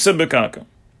ne'itza bekarka.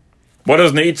 What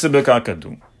does ne'itza bekarka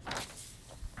do?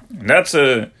 That's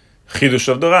a chidush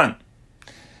of the Ran.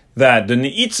 That the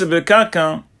ne'itza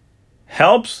bekarka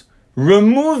helps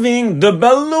removing the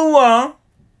balua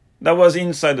that was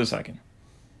inside the sakin.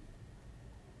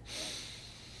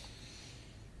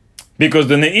 Because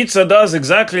the ne'itza does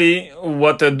exactly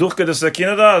what the durke de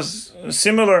sakina does.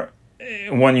 Similar,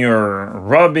 when you're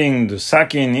rubbing the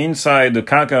sakin inside the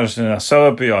kakash and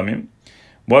asara piyamim,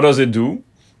 what does it do?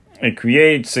 It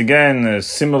creates, again, a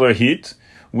similar heat,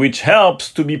 which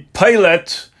helps to be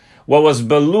pilot what was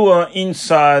balua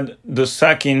inside the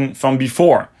sakin from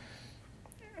before.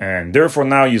 And therefore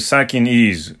now your sakin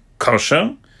is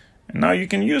kosher, and now you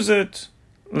can use it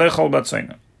lechol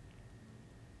batzeina.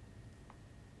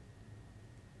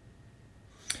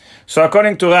 So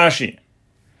according to Rashi,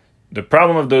 the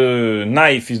problem of the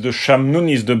knife is the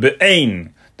shamnunis, the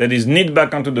be'ein, that is knit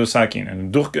back onto the sakin,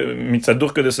 and mitzah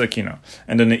durke de sakina,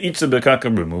 and then the ne'itza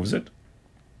bekarka removes it.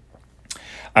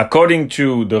 According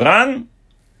to the Ran,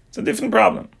 it's a different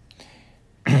problem.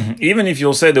 Even if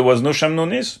you'll say there was no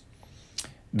shamnunis,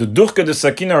 the durke de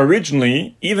sakina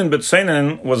originally, even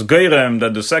betzeinen, was geirem,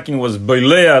 that the sakin was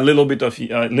beilea a little bit of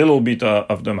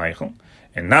the meichel.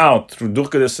 And now, through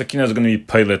durke de sakina is going to be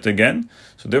pilot again.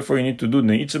 So therefore, you need to do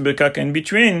ne'itza bekarka in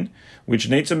between, which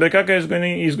ne'itza bekarka is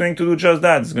going to do just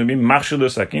that. It's going to be machshel de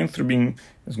sakin, it's going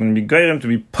to be gairem to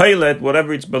be pilot,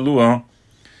 whatever it's balua,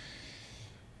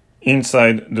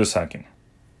 inside the sakin.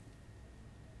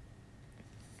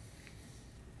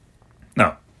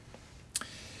 Now,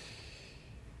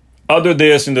 other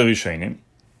deas in the Rishonim,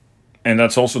 and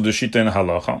that's also the shita and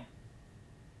halacha.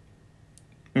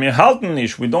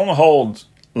 We don't hold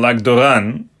like the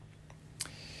Ran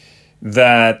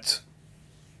that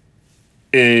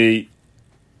a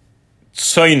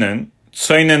tzoinen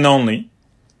only,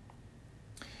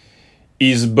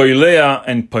 is boilea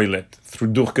and poilet through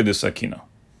durke de sakina.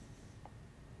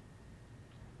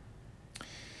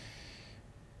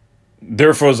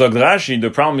 Therefore, zog Rashi,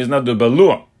 the problem is not the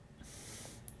balua.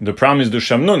 The problem is the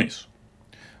shamnunis.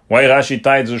 Why Rashi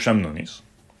ties the shamnunis,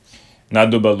 not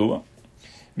the balua?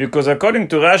 Because according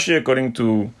to Rashi, according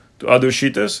to other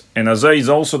shittas, and Azay is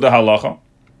also the halacha,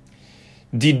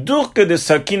 the durke de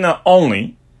sakina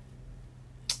only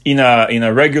in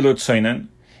a regular tzoinen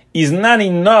is not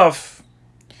enough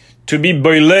to be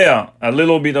boilea a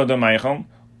little bit of the meichel,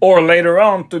 or later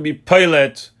on to be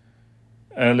poilet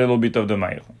a little bit of the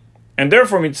meichel. And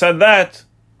therefore, it said that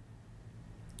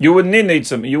you wouldn't need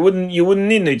neitzah. You wouldn't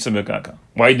need neitzah bekaka.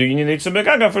 Why do you need neitzah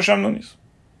bekaka for shamnunis?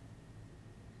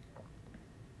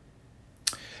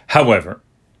 However,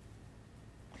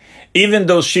 even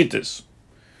those shittas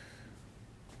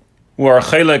who are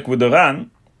chelek with the Ran,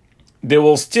 they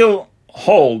will still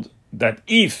hold that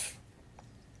if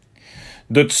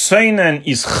the tzoinen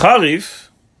is charif,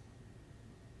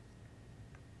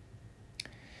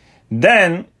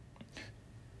 then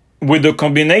with the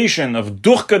combination of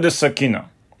durke de sakina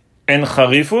and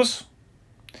charifus,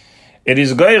 it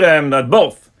is goyrem that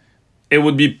both, it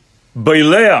would be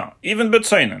boilea, even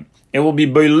betzoinen, it will be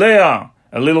boilea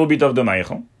a little bit of the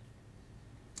meichel,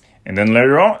 and then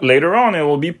later on it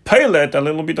will be poilet a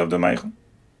little bit of the meichel.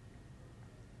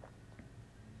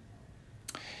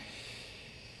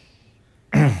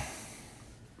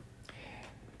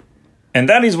 And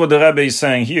that is what the Rebbe is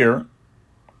saying here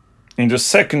in the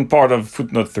second part of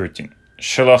footnote 13.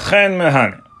 Shelachen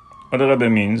mehane. What the Rebbe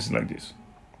means like this.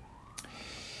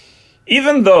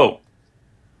 Even though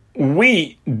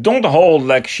we don't hold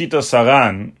like Shita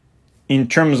Saran in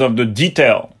terms of the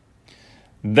detail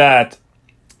that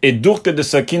a durke de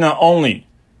sakina only,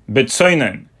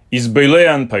 betzoinen, is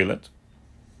beilea and poilet,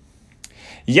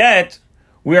 yet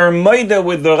we are moide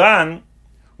with the Ran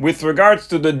with regards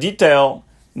to the detail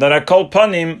that I call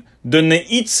panim, the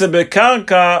neitze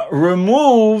bekarka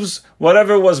removes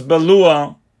whatever was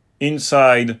balua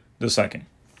inside the sakin.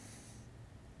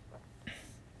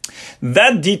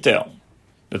 That detail,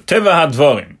 the teva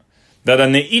hadvarim, that a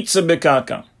neitze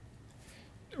bekarka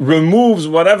removes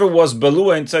whatever was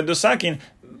balua inside the sakin,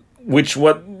 which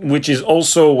is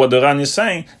also what the Ran is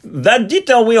saying, that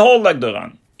detail we hold like the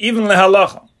Ran, even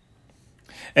lehalacha.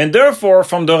 And therefore,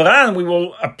 from the Ran, we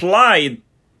will apply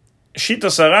Shita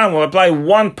Saran, will apply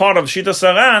one part of Shita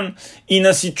Saran in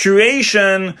a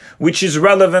situation which is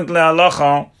relevant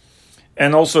le'alacha,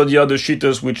 and also the other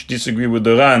Shitas which disagree with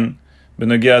the Ran,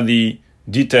 benagea the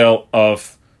detail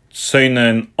of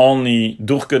tzoinen only,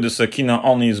 durke de sakina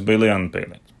only is beilea and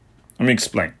poilet. Let me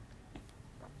explain.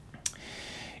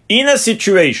 In a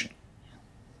situation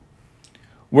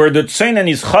where the tzoinen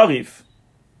is charif,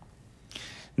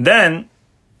 then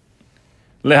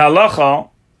lehalacha,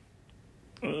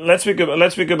 let's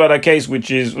speak about a case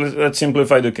which is, let's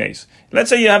simplify the case.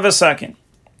 Let's say you have a sakin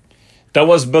that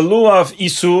was balua of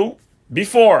isur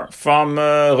before, from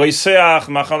roiseach,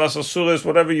 machalas asuris,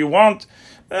 whatever you want.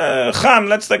 Cham,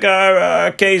 let's take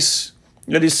a case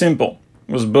that is simple.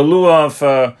 It was balua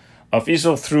of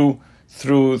isur through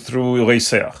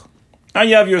roiseach. Now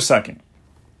you have your sakin.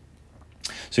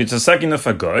 So it's a sakin of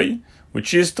a goy,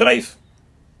 which is treif.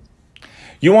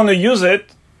 You want to use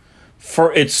it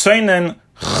for its tzoinen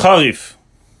charif.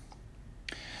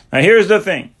 Now here's the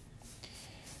thing.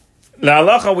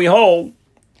 La'alacha we hold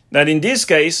that in this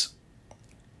case,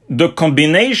 the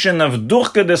combination of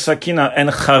durke de sakina and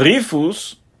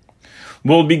charifus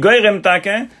will be goyrem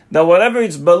take, that whatever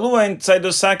is balua inside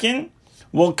the sakin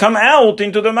will come out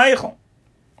into the meichel.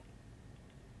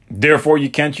 Therefore, you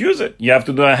can't use it. You have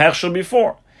to do a hershel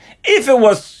before. If it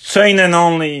was tzoinen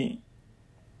only,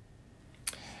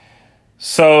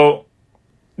 so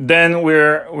then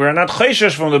we're not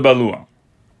cheshesh from the balua.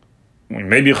 We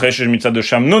may be cheshesh mitzad the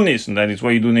shamnunis, and that is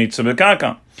why you do neitzah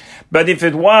bekaka. But if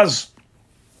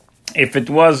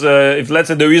let's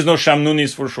say there is no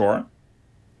shamnunis for sure,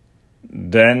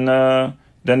 then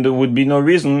there would be no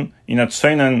reason in a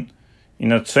tzoinen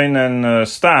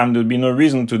stam, there would be no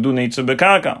reason to do neitzah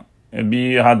bekaka. It'd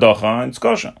be hadacha and it's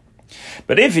kosher.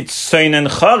 But if it's tzoinen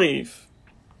charif,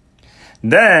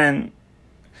 then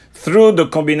through the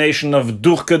combination of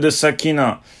durke de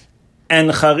sakina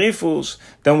and charifus,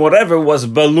 then whatever was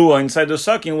balua inside the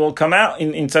sakin will come out,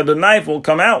 inside the knife will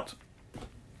come out.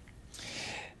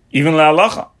 Even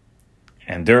la'alacha.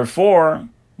 And therefore,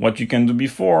 what you can do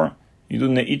before, you do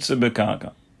neitze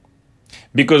bekaka.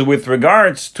 Because with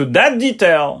regards to that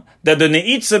detail, that the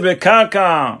neitze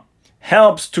bekaka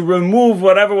helps to remove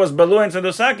whatever was below inside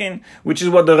the sakin, which is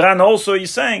what the Ran also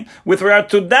is saying. With regard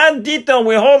to that detail,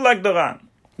 we hold like the Ran.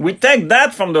 We take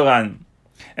that from the Ran,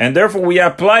 and therefore we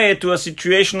apply it to a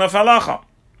situation of halacha.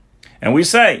 And we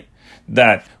say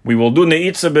that we will do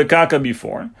ne'itza bekaka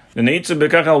before. The ne'itza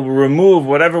bekaka will remove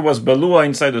whatever was belua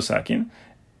inside the sakin,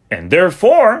 and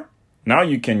therefore, now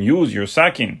you can use your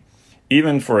sakin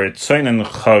even for a tzayin and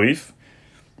charif,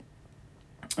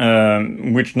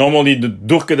 which normally the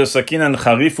durke the sakin and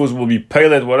charifus will be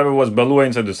pellet, whatever was belua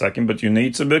inside the sakin, but your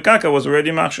ne'itza bekaka was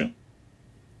already machshin.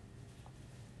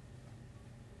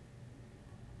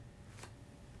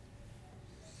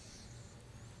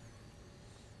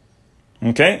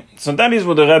 Okay, so that is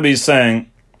what the Rebbe is saying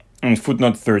in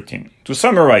footnote 13. To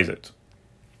summarize it,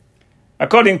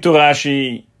 according to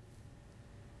Rashi,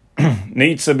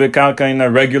 neitze bekarka in a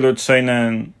regular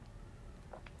tzeinen,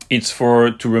 it's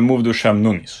to remove the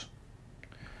shamnunis.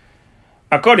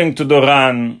 According to the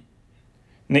Ran,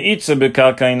 neitze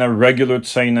bekarka in a regular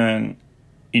tzeinen,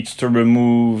 it's to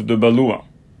remove the balua.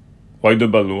 Why the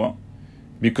balua?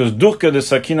 Because durke the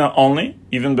sakina only,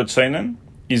 even betzeinen,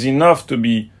 is enough to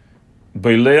be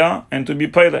Beilea and to be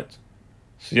pilot.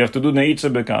 So you have to do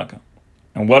neitze bekaka.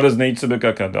 And what does neitze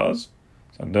bekaka does?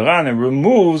 So the Ran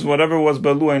removes whatever was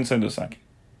balua inside the sakin.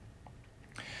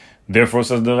 Therefore,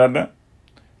 says the Rebbe,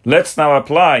 let's now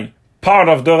apply part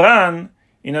of the Ran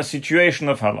in a situation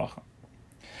of halacha.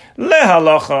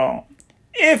 Lehalacha,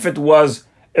 if it was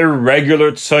a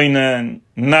regular tzainen,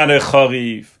 not a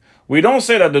charif, we don't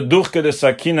say that the durke de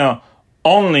sakina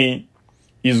only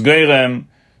is geirem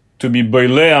to be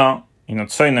beilea in a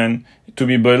tzainen, to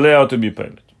be beilea or to be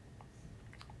pellet.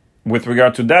 With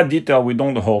regard to that detail, we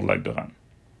don't hold like the Ran.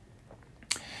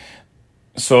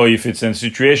 So if it's in a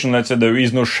situation, let's say there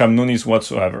is no shamnunis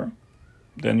whatsoever,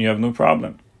 then you have no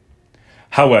problem.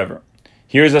 However,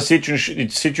 here is a situation in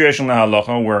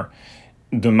halacha where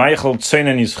the meichel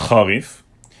tzainen is charif.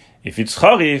 If it's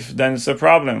charif, then it's a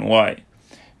problem. Why?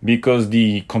 Because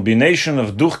the combination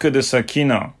of durke de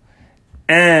sakina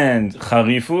and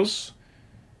charifus,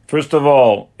 first of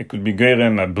all, it could be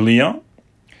geirem a blia,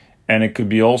 and it could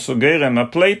be also geirem a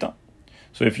pleita.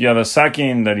 So if you have a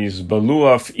sakin that is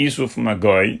baluaf isuf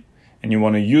magoy, and you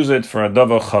want to use it for a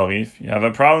davar charif, you have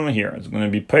a problem here. It's going to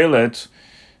be pelet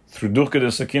through durke de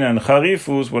sakina and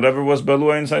charifus, whatever was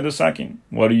balua inside the sakin.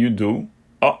 What do?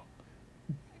 Oh,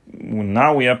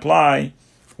 now we apply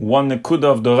one nekuda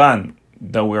of the Ran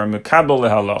that we are mekabel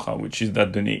lehalacha, which is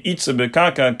that the neitze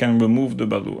bekaka can remove the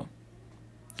balua.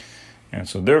 And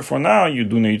so therefore now you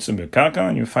do neitze bekaka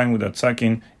and you find with that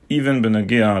sakin even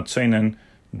benagea tzeinen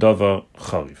davar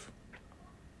charif.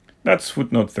 That's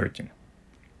footnote 13.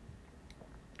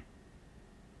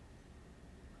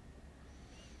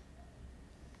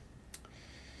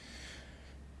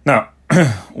 Now,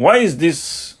 why is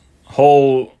this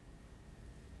whole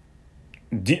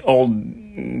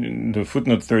the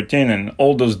footnote 13 and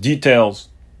all those details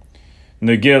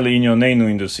neger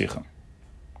l'inyonenu in the sikha?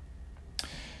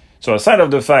 So aside of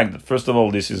the fact that first of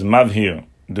all this is mavhir,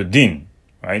 the din,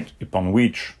 right, upon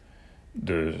which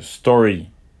the story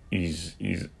is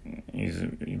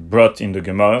brought in the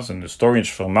Gemaras, and the story in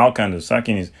Shvor Malka and the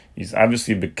Sakin is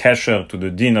obviously the kesher to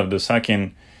the din of the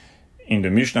Sakin in the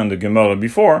Mishnah and the Gemara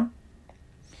before.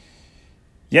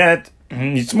 Yet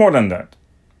it's more than that.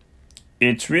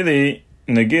 It's really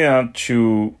negea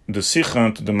to the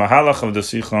Sikha, to the Mahalach of the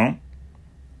Sikha,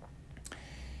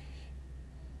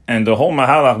 and the whole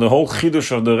Mahalach, the whole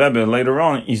Chidush of the Rebbe later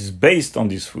on is based on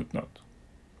this footnote.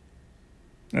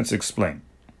 Let's explain.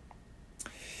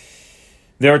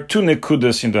 There are two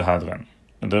nekudas in the Hadran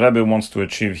that the Rebbe wants to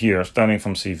achieve here, starting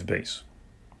from Seif base.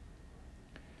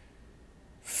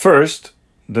 First,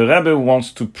 the Rebbe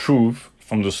wants to prove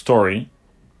from the story,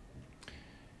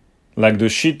 like the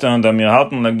Shita and Amir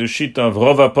Halton, like the Shita of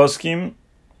Rova Poskim,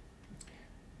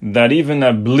 that even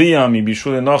a Blia mi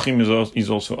Bishul Enochim is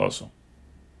also.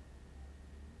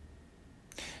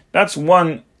 That's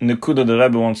one nekuda the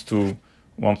Rebbe wants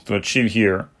to achieve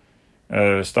here,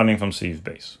 starting from Seif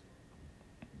base.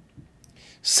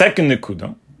 Second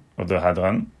nekuda of the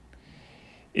Hadran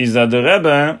is that the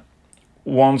Rebbe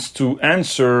wants to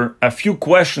answer a few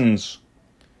questions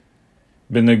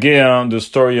benegea the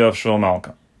story of Shvor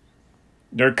Malka.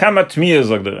 There are kama tmiyas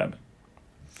like the Rebbe.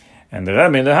 And the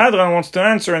Rebbe in the Hadran wants to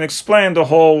answer and explain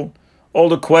all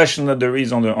the questions that there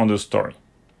is on the story.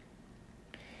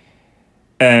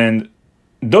 And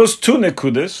those two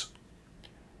nekudas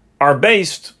are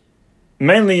based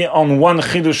mainly on one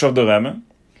chidush of the Rebbe,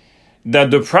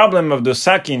 that the problem of the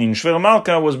sakin in Shvor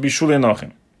Malka was bishul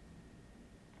enochim.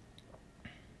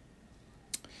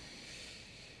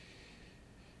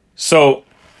 So,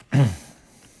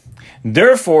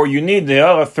 Therefore, you need the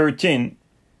Hara 13,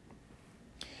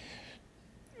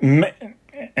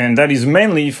 and that is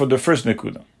mainly for the first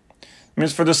Nekuda.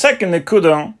 Means for the second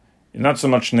Nekuda, not so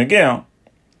much Negea,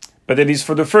 but it is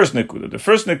for the first Nekuda. The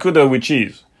first Nekuda, which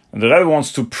is, and the Rebbe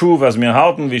wants to prove as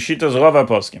Mirhalten Vishitas Rava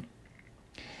Poskim,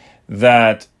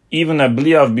 that even a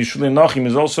Blia of Bishulei Nochim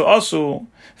is also Asu.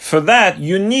 For that,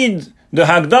 you need the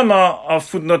Hagdama of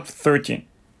footnote 13.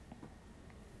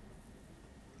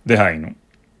 Dehainu.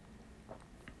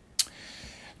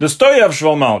 The story of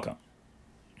Shvor Malka.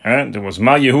 There was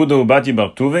Mar Yehuda Ubati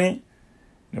Bar Tuvi.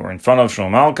 They were in front of Shvor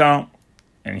Malka,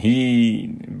 and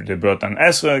they brought an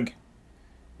esrog.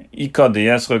 He cut the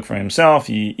esrog for himself.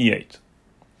 He ate.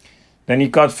 Then he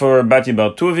cut for Bati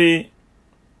Bar Tuvi,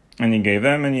 and he gave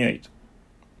them, and he ate.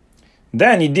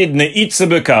 Then he did Ne'itze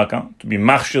Bekarka, to be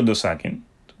Machshir the Sakin,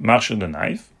 Machshir the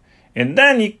knife, and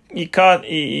then he cut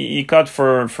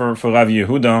for Rav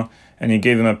Yehuda, and he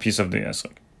gave him a piece of the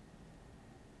esrog.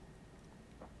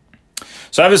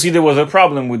 So obviously there was a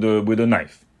problem with the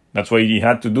knife. That's why he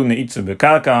had to do Ne'itze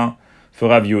Bekarka for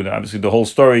Rav Yehuda. Obviously the whole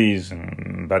story is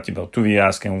Bati Bar Tuvi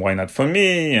asking why not for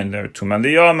me, and there are two man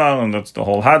Yomar, and that's the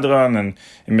whole Hadran, and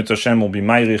Mit Hashem will be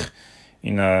Mayrich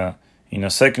in a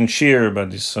second shir,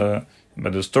 but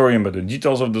the story and by the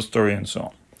details of the story and so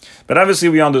on. But obviously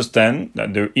we understand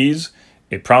that there is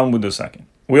a problem with the second.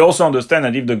 We also understand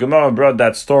that if the Gemara brought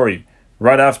that story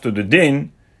right after the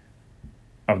din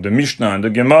of the Mishnah and the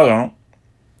Gemara,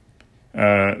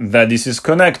 that this is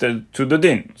connected to the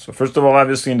din. So first of all,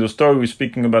 obviously in the story we're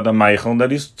speaking about a Meichel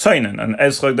that is Tzainen, an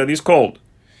Esrog that is cold.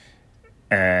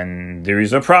 And there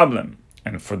is a problem.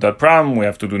 And for that problem we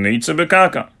have to do Ne'itze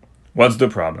Bekarka. What's the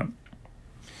problem?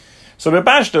 So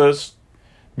Bepashtos,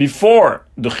 before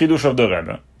the Chidush of the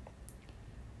Rebbe,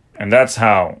 and that's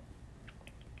how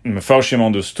Mefarshim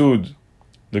understood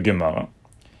the Gemara,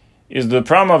 is the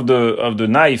problem of the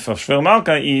knife of Shvor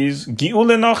Malka is Gi'ul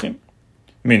Enochim,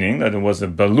 meaning that it was a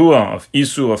balua of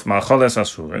Isu of Macholes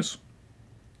Asures.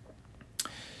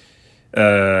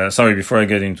 Sorry, before I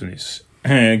get into this.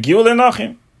 Gi'ul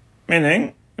Enochim,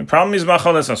 meaning the problem is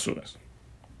Macholes Asures.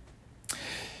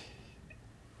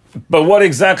 But what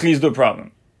exactly is the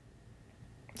problem?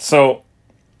 So,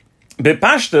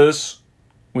 Bepashtus,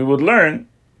 we would learn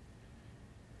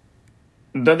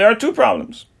that there are two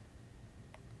problems.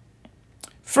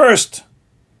 First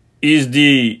is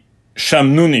the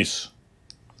Shamnunis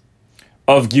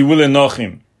of Givule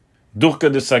Nochim,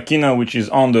 Durka de Sakina, which is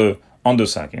on the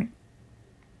Sakin.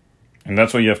 And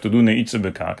that's why you have to do Ne'itze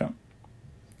Bekarka.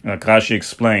 Like Rashi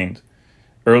explained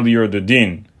earlier, the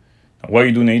din, why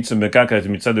you do Ne'itze Bekarka is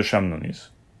mitzad the Shamnunis.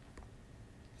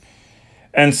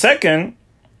 And second,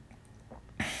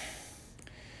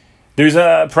 there is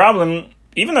a problem,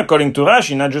 even according to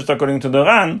Rashi, not just according to the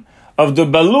Ran, of the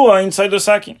balua inside the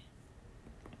sakin.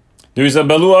 There is a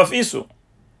balua of Isu.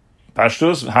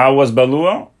 Pashtus, how was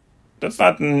balua? That's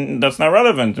not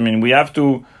relevant. I mean, we have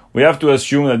to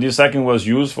assume that this sakin was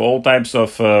used for all types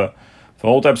of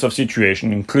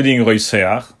situation, including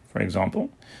roiseach, for example.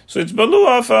 So it's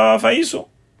balua of Isu.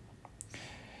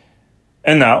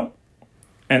 And now,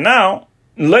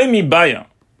 Leimi Baya,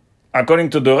 according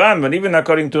to the Ram, but even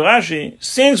according to Rashi,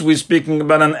 since we're speaking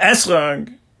about an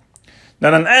esrog,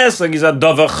 that an esrog is a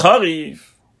davar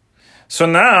charif, so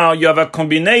now you have a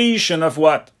combination of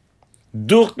what?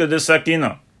 Durke de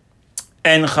sakina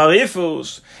and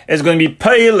charifus is going to be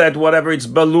pale at whatever it's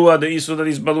balua, the isu that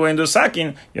is balua in the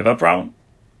sakin, you have a problem.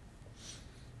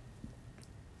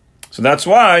 So that's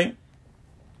why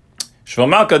Shvor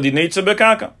Malka did Ne'itze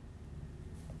Bekarka,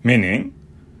 meaning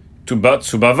to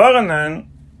bavaranan,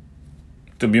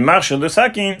 to be marshal the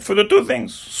sakin for the two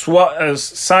things.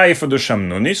 Sai for the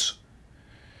shamnunis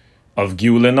of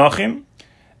Giul Enochim,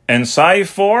 and Sai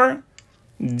for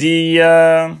the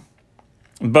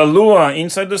balua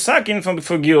inside the sakin for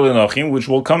Giul Enochim, which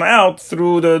will come out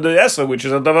through the Esra, which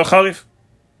is a davar charif.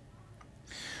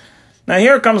 Now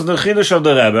here comes the Chidush of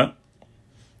the Rebbe.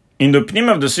 In the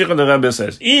Pnim of the Sikha, the Rebbe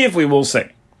says, if we will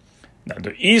say that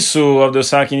the Isu of the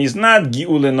Sakin is not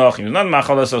Gi'ul Enochim, it's not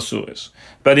Machalas Asuris,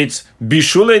 but it's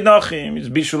Bishul Enochim, it's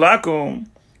Bishulakum,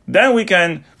 then we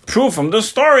can prove from the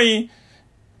story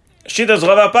Shitas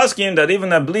Rava Paskin that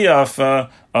even a Blia of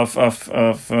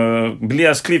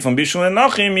Blia's Kli from Bishul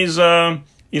Enochim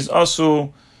is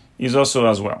also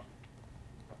as well.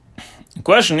 The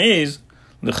question is,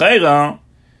 the Chayra,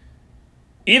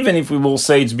 even if we will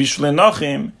say it's Bishul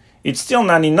Enochim, it's still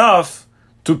not enough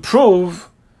to prove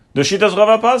the Shitas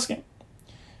Rava Paskin.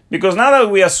 Because now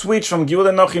that we have switched from Giul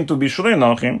Enochim to Bishul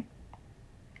Enochim,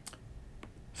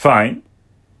 fine.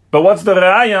 But what's the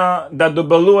Raya that the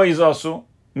Balua is also?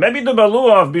 maybe the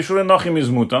balua of Bishul Enochim is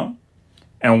muta,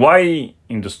 and why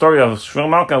in the story of Shvor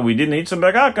Malka we didn't eat some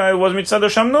bekaka, it was mitzad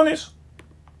shamnunis.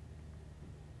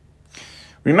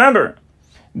 Remember,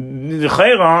 the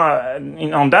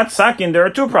chayra, on that sakin there are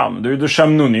two problems. There is the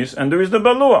shamnunis and there is the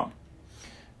balua.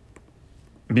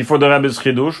 Before the Rebbe's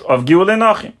chidush of Giul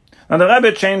Enochim. Now the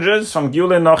Rebbe changes from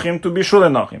Giul Enochim to Bishul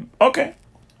Enochim. Okay,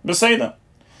 beseda.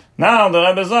 Now the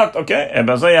Rebbe sagt, okay, I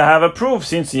have a proof,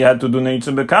 since he had to do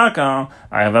Neitzu Bekaka,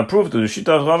 I have a proof to the Shita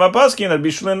of Rav Paskin that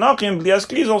Bishul Enochim, Blias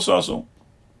Kli is also asu.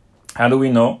 How do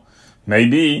we know?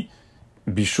 Maybe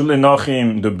Bishul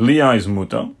Enochim, the Blia is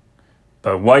muta,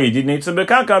 but why he did Neitzu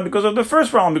Bekaka? Because of the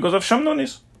first problem, because of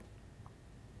Shamnunis.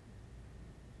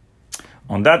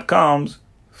 On that comes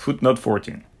footnote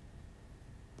 14.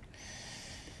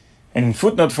 And in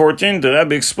footnote 14, the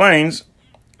Rebbe explains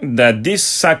that this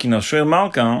sakin of Shvor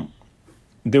Malka,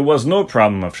 there was no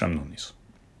problem of Shamnunis.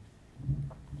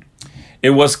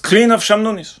 It was clean of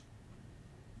Shamnunis.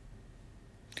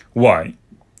 Why?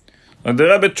 Well,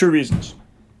 there are two reasons.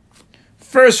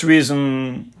 First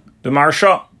reason, the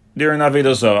Marsha, there in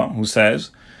Avodah Zarah, who says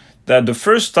that the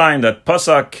first time that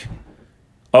Pasak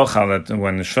Ochal, that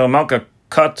when Shvor Malka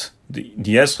cut the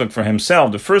esrog for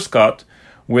himself, the first cut,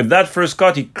 with that first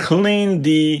cut, he cleaned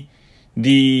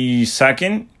the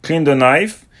sakin, cleaned the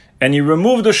knife, and he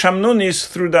removed the shamnunis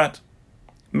through that.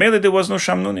 Mainly there was no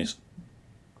shamnunis.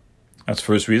 That's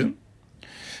first reason.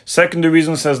 Second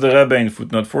reason, says the Rebbe in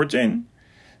footnote 14,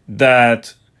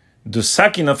 that the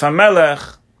sakin of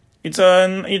Hamelech, it's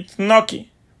noki.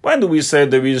 When do we say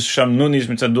there is shamnunis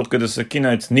mitzad durke de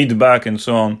sakina, it's nidbak and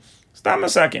so on? It's not a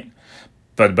sakin.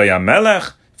 But by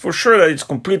Hamelech, for sure that it's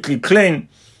completely clean,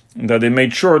 that they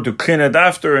made sure to clean it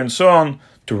after and so on,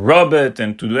 to rub it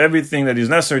and to do everything that is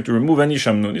necessary to remove any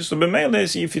shamnunis. So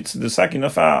b'meile, if it's the sakin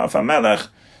of a melech,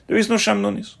 there is no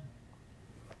shamnunis.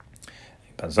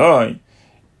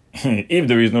 If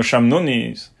there is no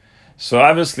shamnunis, so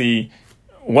obviously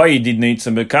why he did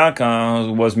neitza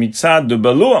bekaka was mitzad the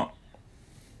balua.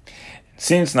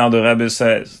 Since now the Rebbe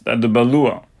says that the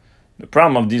balua, the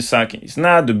problem of this sakin is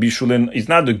not the bishul, it's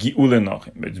not the giul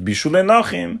enochim, but it's bishul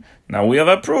enochim. Now we have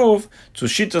a proof to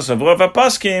shitas of Rav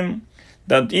Paskim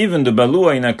that even the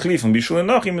balua in a kli from bishul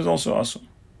enochim is also awesome.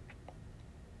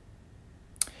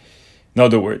 In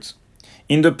other words,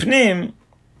 in the pnim,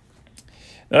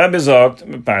 Rebbe sagt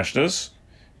Pashtus,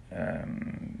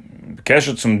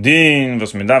 Kesher zum Din,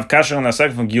 was man darf kasher an der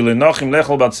Sache von giul enochim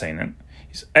lechol batzeinen,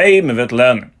 is me wird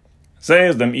lernen.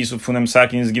 Says them Isuf from them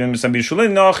sakin is given Bishul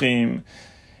Enochim.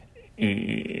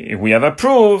 If we have a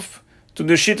proof to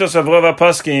the shitas of Rav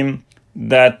Paskim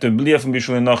that the blia from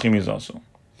Bishul Enochim is also.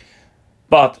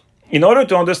 But in order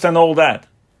to understand all that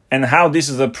and how this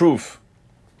is a proof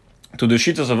to the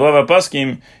shitas of Rav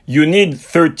Paskim, you need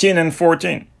 13 and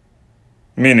 14.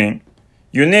 Meaning,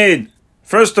 you need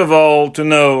first of all to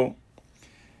know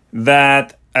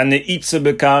that an Neitza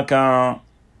Bekaka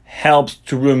helps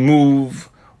to remove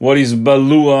what is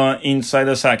balua inside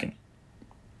the sakin.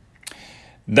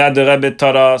 That the Rebbe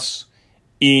taught us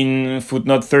in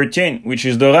footnote 13, which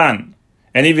is the Ran.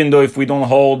 And even though if we don't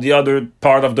hold the other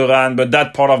part of the Ran, but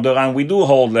that part of the Ran we do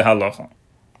hold the halacha.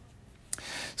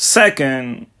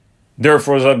 Second,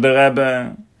 therefore, said the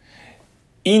Rebbe,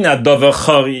 in a davar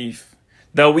charif,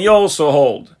 that we also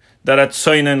hold that at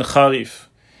Tzoyin and Charif,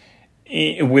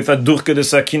 with a durke de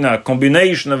sakina,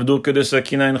 combination of durke de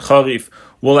sakina and charif,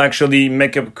 will actually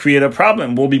create a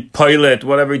problem. Will be pilot,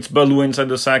 whatever it's balu inside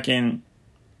the sakin.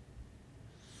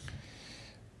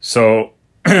 So,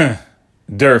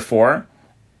 therefore,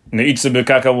 neitza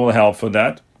bekaka will help for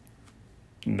that.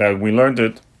 That we learned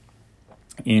it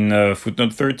in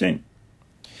footnote 13.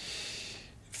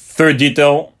 Third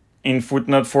detail in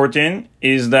footnote 14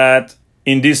 is that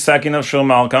in this sakin of Shvor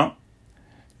Malka,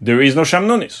 there is no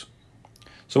shamnunis.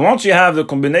 So once you have the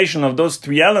combination of those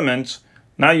three elements,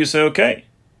 now you say, okay,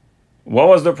 what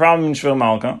was the problem in Shvor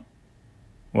Malka?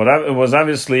 Well, it was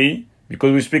obviously,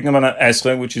 because we're speaking about an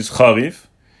esrog, which is charif,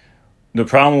 the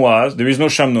problem was, there is no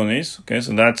shamnunis, okay,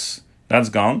 so that's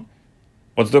gone.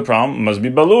 What's the problem? It must be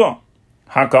balua.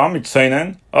 How come? It's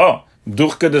seinen. Oh,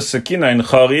 durke de sakina in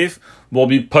charif will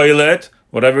be pilot,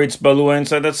 whatever it's balua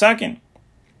inside that sakin.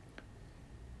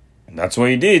 And that's what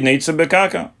he did, neitza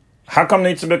bekaka. How come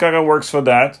neitza bekaka works for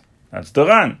that? That's the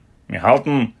Ran. We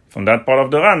halten from that part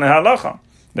of the Ran, the halacha,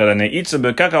 that a neitza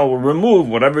bekaka will remove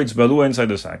whatever it's balua inside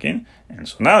the sakin, and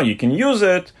so now you can use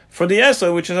it for the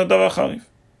esrog, which is a davar charif.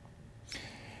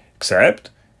 Except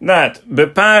that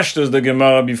bepashtus the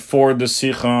Gemara before the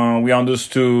Sicha, we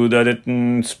understood that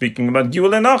it speaking about Giul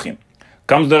Enachim.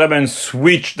 Comes the Rebbe and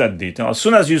switch that detail. As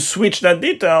soon as you switch that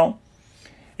detail,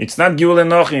 it's not Giul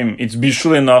Enochim, it's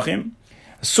Bishul Enochim.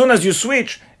 As soon as you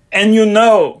switch, and you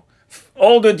know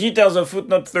all the details of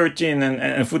footnote 13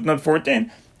 and footnote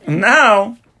 14,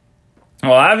 now,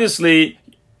 well, obviously,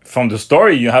 from the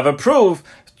story, you have a proof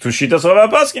to Shitas Rav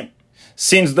Paskim.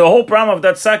 Since the whole problem of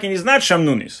that sakin is not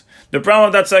Shamnunis. The problem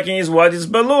of that sakin is what is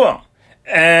Balua.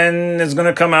 And it's going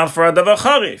to come out for a Davar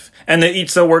Charif. And the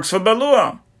Itza works for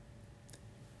Balua.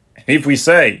 If we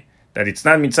say that it's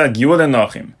not Mitzad Giul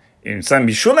Enochim, it's not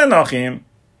Bishul Enochim,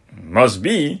 must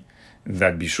be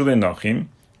that Bishul Enochim,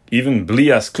 even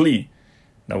Blias Kli,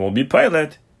 that will be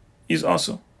pilot, is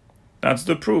also. That's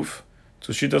the proof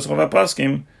to Shitas Rav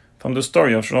Paskim from the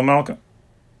story of Shvor Malka.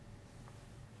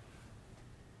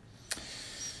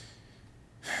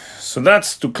 So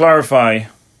that's to clarify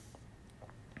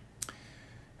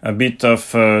a bit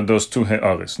of those two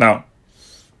he'aris. Now,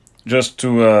 just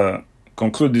to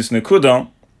conclude this nekuda,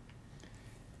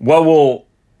 what will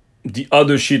the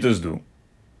other shitas do?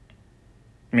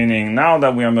 Meaning, now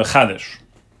that we are mechadesh,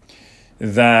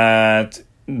 that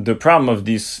the problem of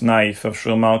this knife of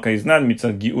Shvor Malka is not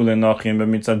mitzad gi'ul enochim, but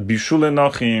mitzad bishul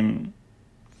enochim.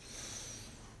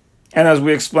 And as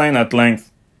we explained at length,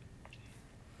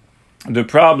 the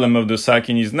problem of the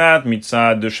sakin is not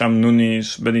mitzad the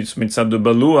shamnunis, but it's mitzad the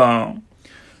balua.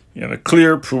 You have a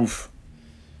clear proof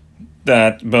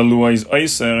that balua is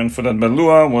oiser, and for that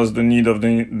balua was the need of the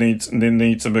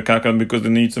neitza bekaka, because the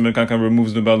neitza bekaka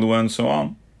removes the balua and so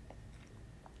on.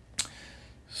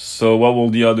 So what will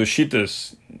the other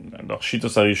shitas, the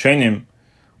shitas arishenim,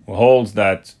 who holds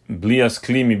that blias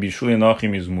klimi bishul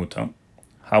enochim is muta?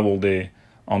 How will they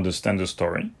understand the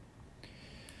story?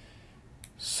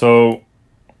 So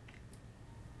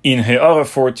in He'ara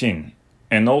 14,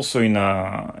 and also in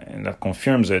that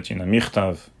confirms it in a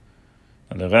michtav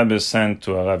that the Rebbe sent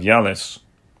to Rav Yales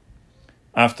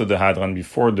after the Hadran,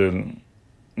 before the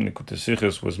Likutei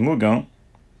Sichos was Mugan.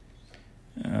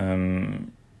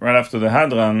 Right after the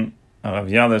Hadran, Rav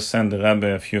Yales sent the Rebbe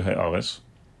a few He'aras.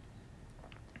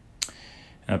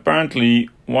 And apparently,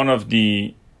 one of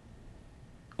the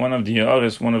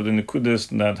He'aras, one of the Nekudas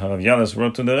that Rav Yales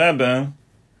wrote to the Rebbe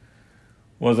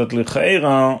was that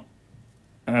L'chaira,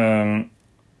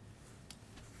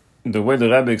 the way the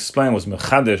Rebbe explained was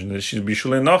Mechadesh, that she's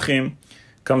Bishul Enochim,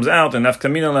 comes out and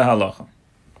Nafkamina Lehalacha.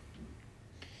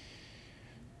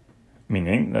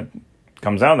 Meaning that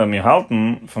comes out that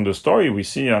Mihalten, from the story we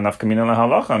see a Nafkamina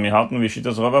Lehalacha, Mihalten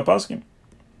Vishitas Rav Paskim.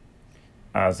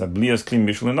 As a Blias Klim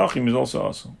Bishul Enochim is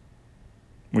also.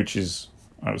 Which is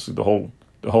obviously the whole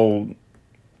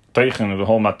Teichen, the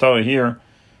whole Matar here,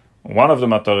 one of the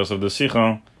Mataras of the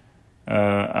Sicha,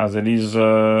 as it is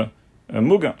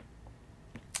Muga.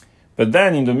 But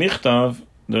then in the Michtav,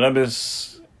 the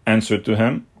Rebbe's answered to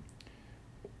him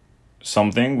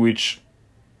something which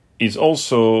is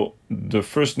also the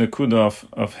first Nekuda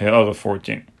of He'ara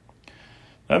 14.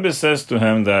 The Rebbe says to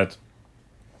him that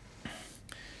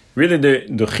really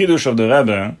the Chidush of the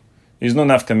Rebbe is no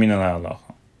nafkamina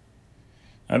la'alacha.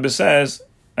 The Rebbe says,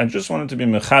 I just wanted to be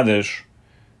mechadesh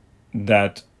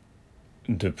that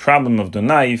the problem of the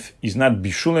knife is not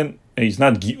bishul, is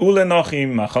not gi'ul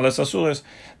enochim, machales asures,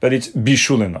 but it's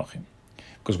bishul enochim.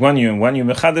 Because when you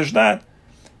mechadesh that,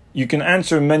 you can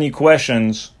answer many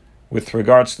questions with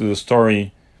regards to the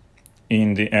story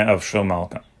in the of Shvor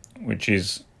Malka, which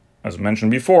is, as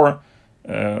mentioned before,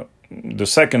 the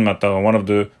second matar, one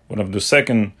of the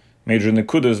second major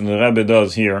nekudas the Rebbe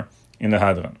does here in the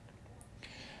Hadran.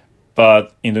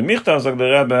 But in the Michtav of the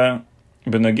Rebbe,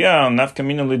 Benagea,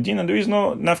 nafkamina ledina, there is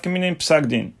no nafkamina in psak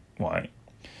din. Why?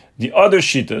 The other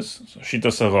shitas, so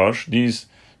shitas arosh,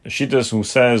 the shitas who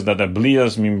says that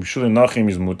ablias mim bishul enochim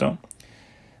is muta,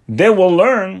 they will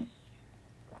learn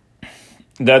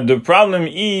that the problem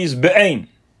is be'ein.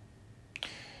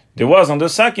 There was on the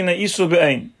sakin a isu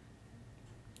be'ein.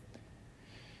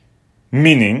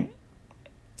 Meaning,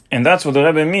 and that's what the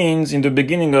Rebbe means in the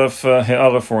beginning of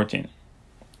He'ara 14,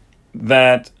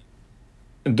 that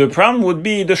the problem would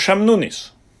be the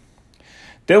shamnunis.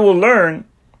 They will learn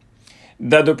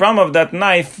that the problem of that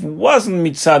knife wasn't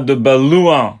mitzad the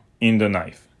balua in the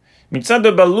knife. Mitzad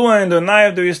the balua in the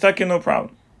knife, there is taken no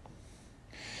problem.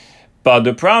 But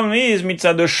the problem is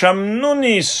mitzad the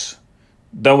shamnunis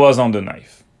that was on the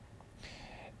knife.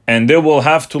 And they will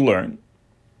have to learn,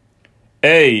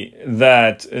 A,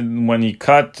 that when he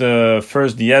cut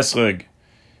first the esrog,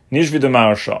 nishvi the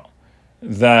marasha,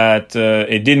 that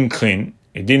it didn't clean,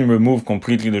 it didn't remove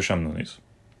completely the shamnunis.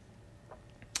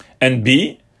 And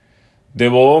B, they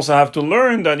will also have to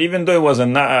learn that even though it was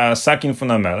a sakin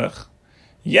from a melech,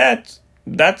 yet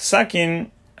that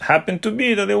sakin happened to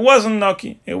be that it wasn't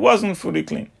naki, it wasn't fully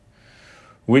clean.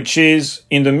 which is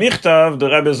in the Michtav, the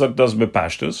Rebbe sagt das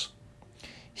bepashtus.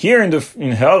 Here in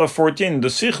Ha'ara 14, the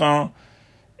Sikha,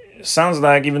 sounds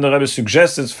like even the Rebbe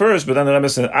suggests it first, but then the Rebbe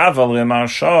says, Aval remar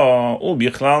shah,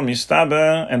 ubichlal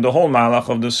mistaber, and the whole malach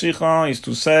of the Sikha is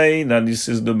to say that this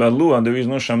is the Balu, and there is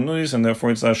no Shamnuis, and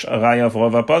therefore it's a Raya of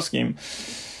Rava Paskim.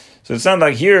 So it sounds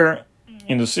like here,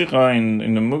 in the Sikha, in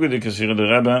the Mugadik Sikha,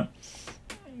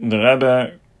 the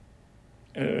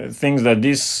Rebbe thinks that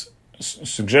this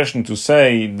suggestion to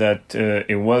say that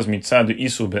it was mitzad the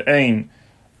Isu Be'ein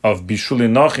of Bishuli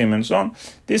Nochim and so on,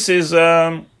 this is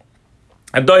a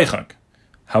doichak.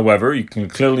 However, you can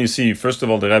clearly see, first of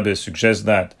all, the Rebbe suggests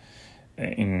that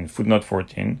in footnote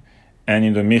 14, and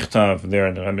in the Michtav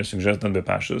there, the Rebbe suggests that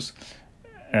Bepashus,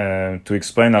 to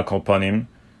explain Akolpanim,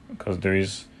 because there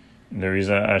is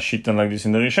a shita like this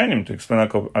in the Rishonim, to explain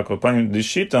Akolpanim, this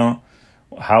shita,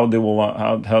 how they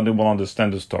will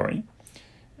understand the story.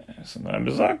 So the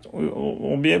Rebbe sagt,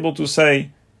 we'll be able to say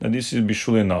that this is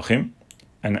Bishuli Nochim,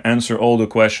 and answer all the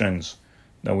questions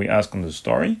that we ask on the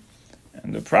story.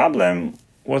 And the problem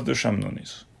was the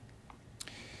Shamnunis.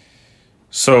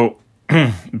 So,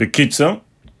 Bekitza,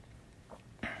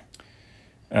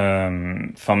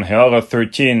 from Ha'ara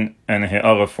 13 and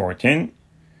Ha'ara 14,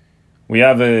 we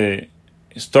have a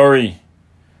story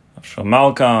of Shvor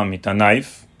Malka with a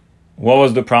knife. What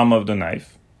was the problem of the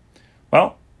knife?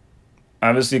 Well,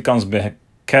 obviously it comes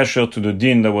kesher to the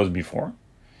din that was before.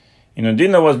 In the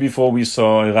din that was before, we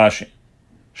saw a Rashi,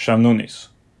 Shamnunis.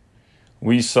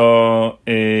 We saw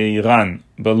a Ran,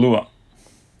 Balua.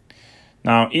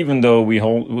 Now, even though we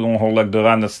don't hold like the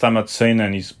Ran that Stamat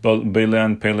Seinen is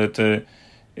Belean Pelet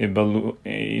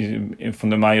from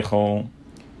the Maichel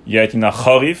Yatina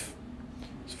Charif,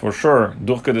 for sure,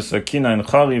 Durke de Sakina and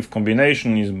Charif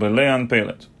combination is Belean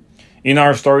Pelet. In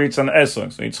our story, it's an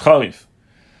Esrog, so it's Charif.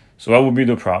 So what would be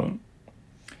the problem?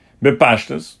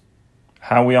 Bepashtas,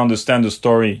 how we understand the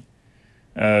story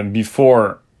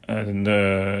before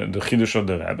the Chidush of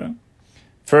the Rebbe.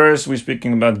 First, we're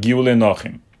speaking about Giule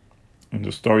Nochim, in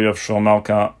the story of Shvor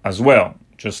Malka as well,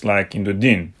 just like in the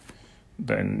Din.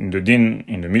 In the Din,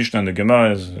 in the Mishnah and the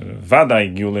Gemara is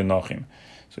Vadai Giule Nochim.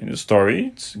 So in the story,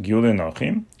 it's Giule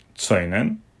Nochim,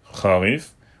 Tzoinen, Charif.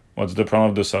 What's the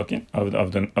problem of the sakin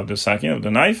of the sakin of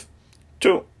the knife?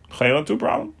 Two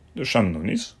problem: the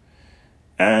Shamnunis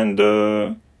and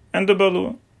the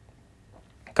Balua.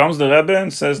 Comes the Rebbe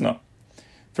and says no.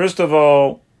 First of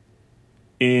all,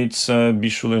 it's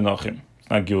Bishul Nochim,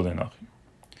 not Gil Nochim.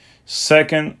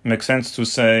 Second, makes sense to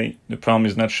say the problem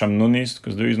is not Shamnunis,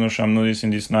 because there is no Shamnunis in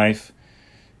this knife,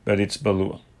 but it's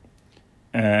Balua.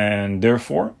 And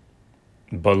therefore,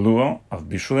 Balua of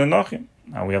Bishul Nochim.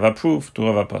 Now we have a proof to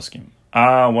Rava Paskim.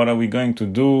 What are we going to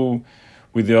do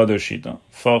with the other Shita?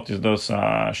 Fourth is those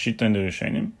Shita in the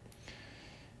Rishonim,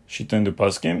 Shita in the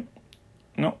Paskim.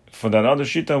 No, for that other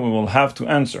Shita we will have to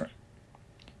answer.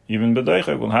 Even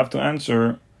B'deicha will have to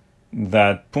answer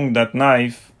that that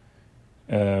knife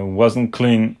wasn't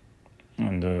clean,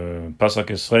 and the Pasak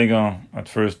Esrega at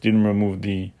first didn't remove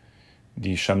the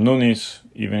Shamnunis,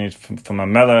 even if from a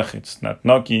Melech it's not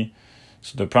Noki.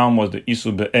 So the problem was the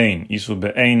Isu Be'ein. Isu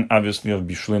Be'ein, obviously, of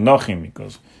Bishulei Nochim,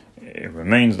 because it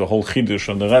remains the whole Chidush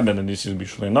of the Rebbe that this is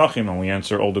Bishulei Nochim, and we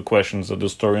answer all the questions of the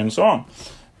story and so on.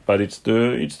 But it's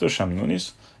the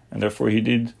Shamnunis, and therefore he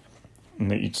did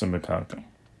the Itzah Bekarka.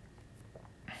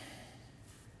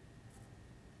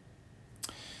 I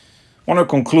want to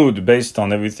conclude, based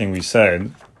on everything we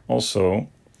said, also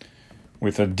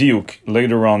with a diuk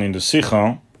later on in the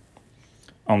Sikha,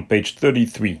 on page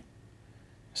 33.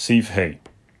 Sif Hey.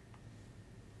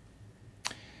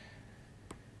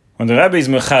 When the Rebbe is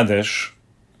mechadesh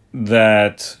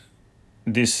that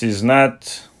this is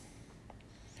not,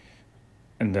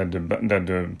 and that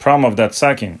the problem of that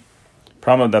sakin,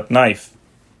 problem of that knife,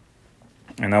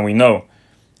 and now we know,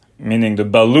 meaning the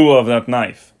balu of that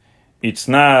knife, it's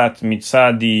not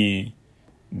mitzadi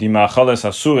di ma'achales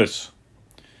asuris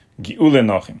giule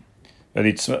nochim, but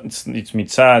it's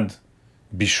mitzad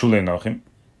bishule nochim.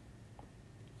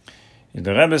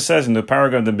 The Rebbe says in the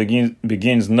paragraph that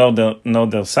begins no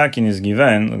der sakin is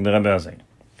given, the Rebbe says,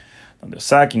 the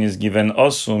sakin is given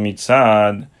also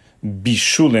mitzad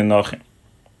bishule nochim.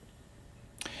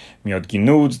 Miot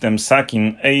genutzt dem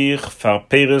sakin eich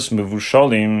farperes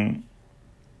mevusholim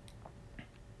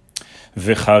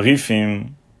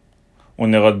vecharifim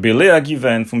unerot belea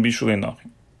given from bishule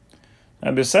nochim.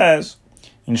 Rebbe says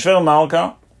in Shvor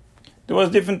Malka there was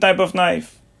different type of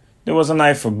knife. There was a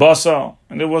knife for basa,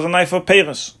 and there was a knife for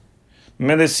peres.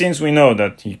 Since we know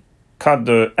that he cut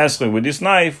the esrei with this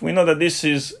knife, we know that this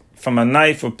is from a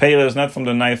knife for peres, not from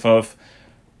the knife of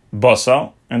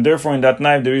basar, and therefore in that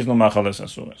knife there is no machales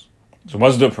asuras. So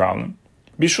what's the problem?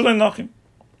 Bishulei nachim.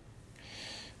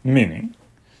 Meaning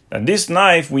that this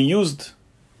knife we used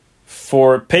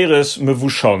for peres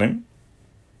mevushalim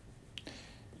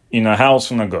in a house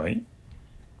from a goy,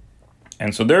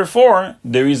 and so therefore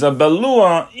there is a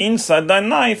balua inside that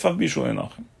knife of bishulei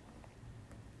nachim.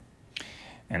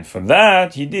 And for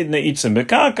that he did ne'itzah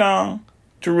bekaka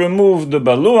to remove the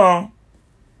balua,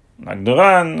 like the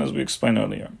ran, as we explained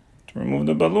earlier, to remove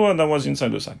the balua that was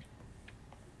inside the sakin.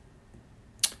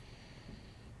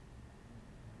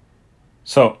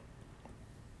 So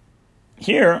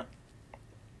here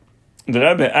the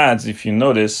Rebbe adds, if you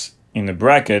notice in the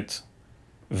bracket,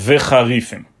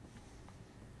 vecharifim,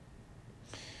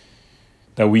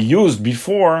 that we used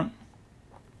before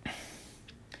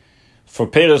for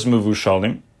peres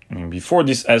mevushalim. I mean, before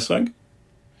this esrog,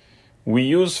 we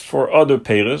used for other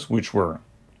peres which were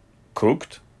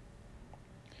cooked.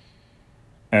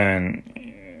 And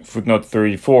footnote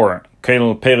 34,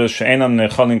 Kel peres she'enam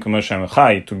nechalim k'moshem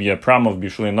chai, to be a pram of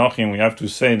bishulei nachim, we have to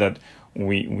say that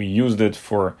we used it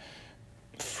for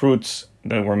fruits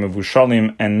that were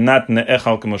mevushalim and not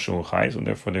ne'echal k'moshem chai, so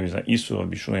therefore there is a isur of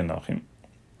bishulei nachim.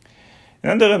 And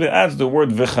then the Rebbe adds the word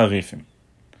vecharifim.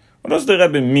 What does the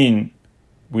Rebbe mean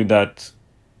with that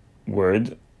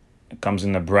word? It comes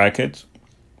in a bracket.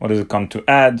 What does it come to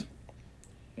add?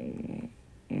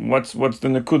 What's the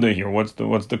nekuda here? What's the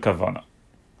kavana?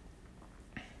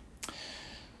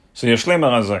 So Yeshlei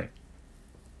Marazai,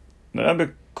 the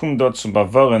Rebbe kum dort zu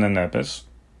bavaren en epes,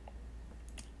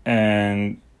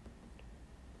 and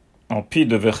al pi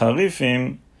de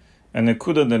vecharifim, a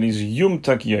nekuda that is yum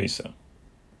tak yoiser.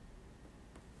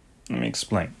 Let me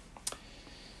explain.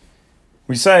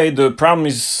 We say the problem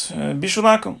is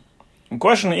bishulakum. The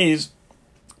question is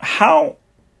how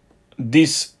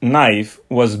this knife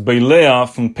was beilea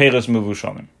from peres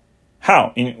mevushalim.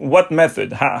 How? In what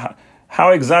method? How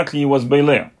exactly was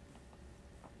beilea?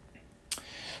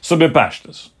 So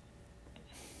bepashtas.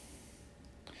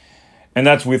 And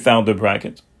that's without the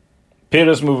bracket.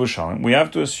 Peres mevushalim. We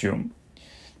have to assume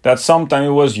that sometime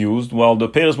it was used while the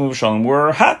peres mevushalim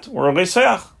were hot or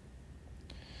reseach.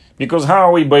 Because how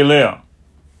are we beilea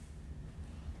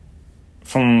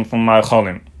from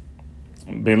ma'achalim?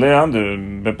 Beilea,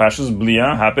 the bepashtas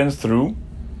blia happens through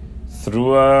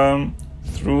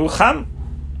cham.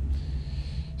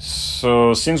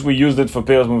 So since we used it for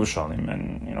peres mevushalim,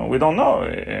 and we don't know,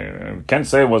 we can't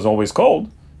say it was always cold.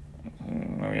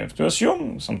 We have to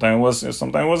assume sometimes it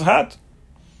was hot,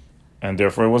 and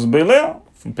therefore it was beilea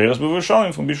from peres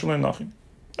mevushalim from bishulei nachim.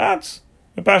 That's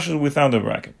the bepashtas without the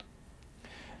bracket.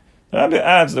 The Rabbi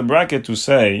adds the bracket to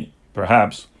say,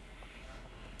 perhaps,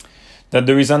 that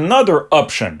there is another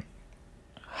option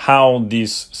how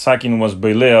this sakin was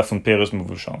beilea from peres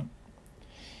mevushalim.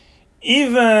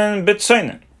 Even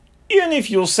betzainen. Even if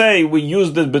you say we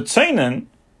used it betzainen,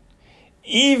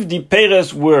 if the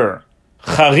peres were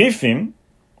charifim,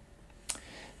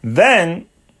 then,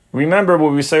 remember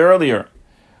what we said earlier,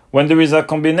 when there is a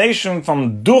combination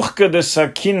from durke de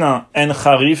sakina and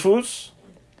charifus,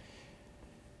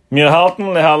 mir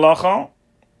halten lehalacha,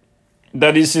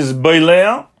 that this is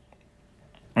beilea,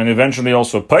 and eventually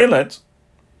also peilet,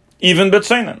 even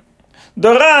betzainen.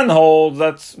 The Ran holds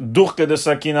that durke de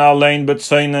sakina alein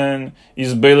betzainen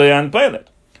is beilea and peilet.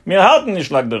 Mir halten nicht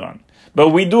like the Ran. But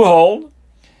we do hold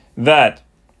that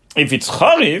if it's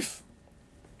charif,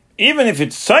 even if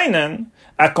it's tzainen,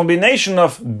 a combination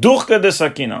of durke de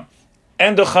sakina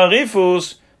and the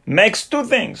charifus makes two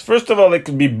things. First of all, it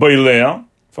could be beilea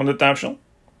from the tafshel,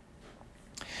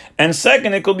 and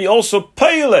second, it could be also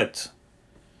peilet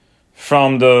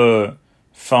from the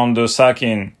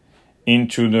sakin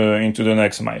into the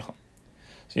next meichel.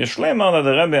 So Yeshlema, that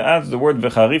the Rebbe adds the word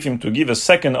vecharifim to give a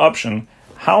second option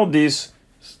how this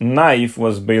knife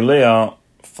was beilea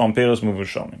from peres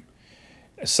mevushalim.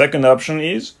 A second option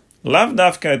is lav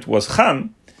dafka it was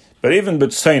cham, but even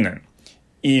betzainen.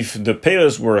 If the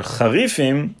peres were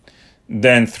charifim,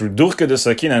 then through durke de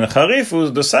sakin and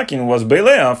charifus, the sakin was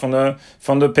beilea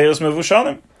from the peres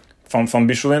mevushalim, from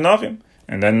bishulei nachim.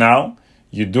 And then now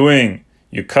you're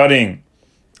cutting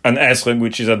an esrog,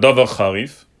 which is a davar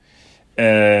charif.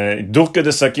 Durke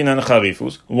de sakin and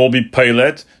charifus will be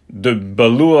peilet the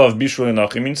balua of bishulei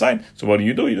nachim inside. So what do?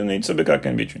 You don't need sebekak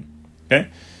in between. Okay,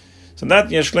 so that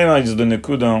yeshlema is the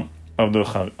nekuda of the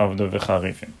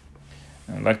vecharifim.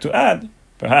 I'd like to add,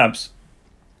 perhaps,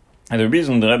 and the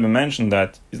reason the Rebbe mentioned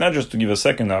that is not just to give a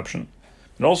second option,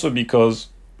 but also because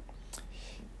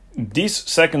this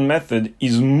second method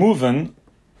is moving.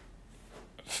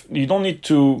 You don't need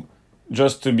to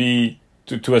just to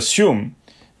assume,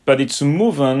 but it's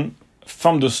moving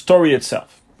from the story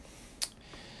itself.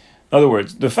 In other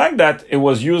words, the fact that it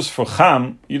was used for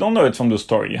cham, you don't know it from the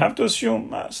story. You have to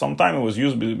assume sometime it was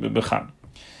used b'cham.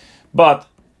 But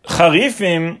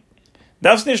charifim,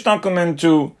 that's nicht ankommen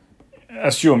to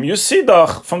assume. You see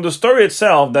from the story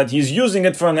itself that he's using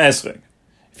it for an esrog.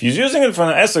 If he's using it for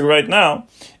an esrog right now,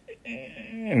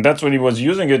 and that's what he was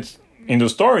using it in the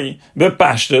story,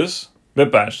 bepashtas,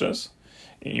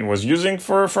 he was using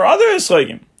for other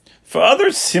esrogim, for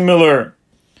other similar.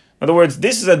 In other words,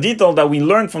 this is a detail that we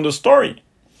learned from the story.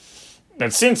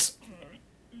 That since,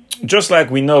 just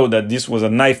like we know that this was a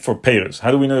knife for payers,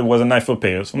 how do we know it was a knife for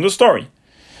payers? From the story.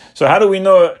 So how do we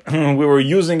know we were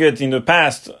using it in the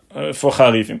past for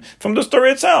charifim? From the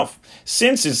story itself.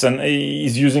 Since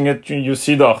he's using it, you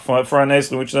see, for an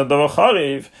esrog, which is a davar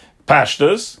charif,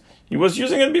 pashtas, he was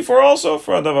using it before also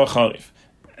for a davar charif.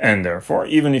 And therefore,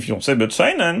 even if you say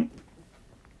betzainen,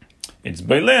 it's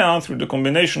beilea through the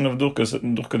combination of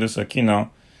durka de sakina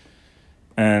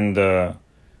and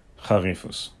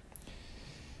charifus.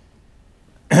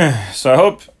 So I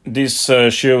hope this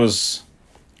shows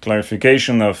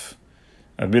clarification of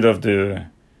a bit of the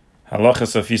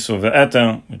halachas of isu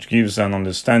ve'eter, which gives an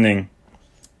understanding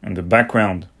and the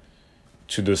background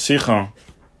to the sikha.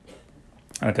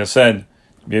 Like I said,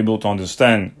 to be able to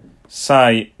understand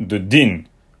the din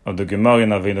of the Gemara in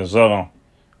Avodah Zarah,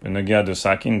 the Negea de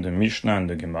Sakin, the Mishnah and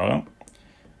the Gemara,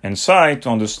 and to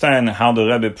understand how the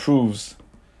Rebbe proves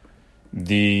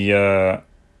the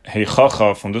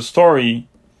heichacha from the story,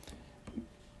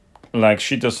 like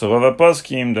Shitas Rava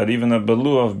Poskim, that even a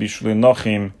belu of Bishul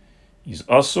Nochim is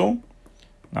asu.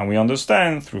 Now we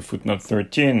understand through footnote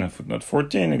 13 and footnote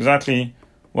 14 exactly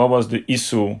what was the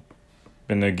isu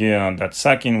benegea dat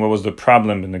sakin, what was the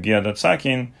problem benegea dat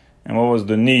sakin, and what was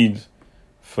the need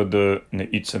for the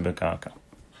neitze bekarka.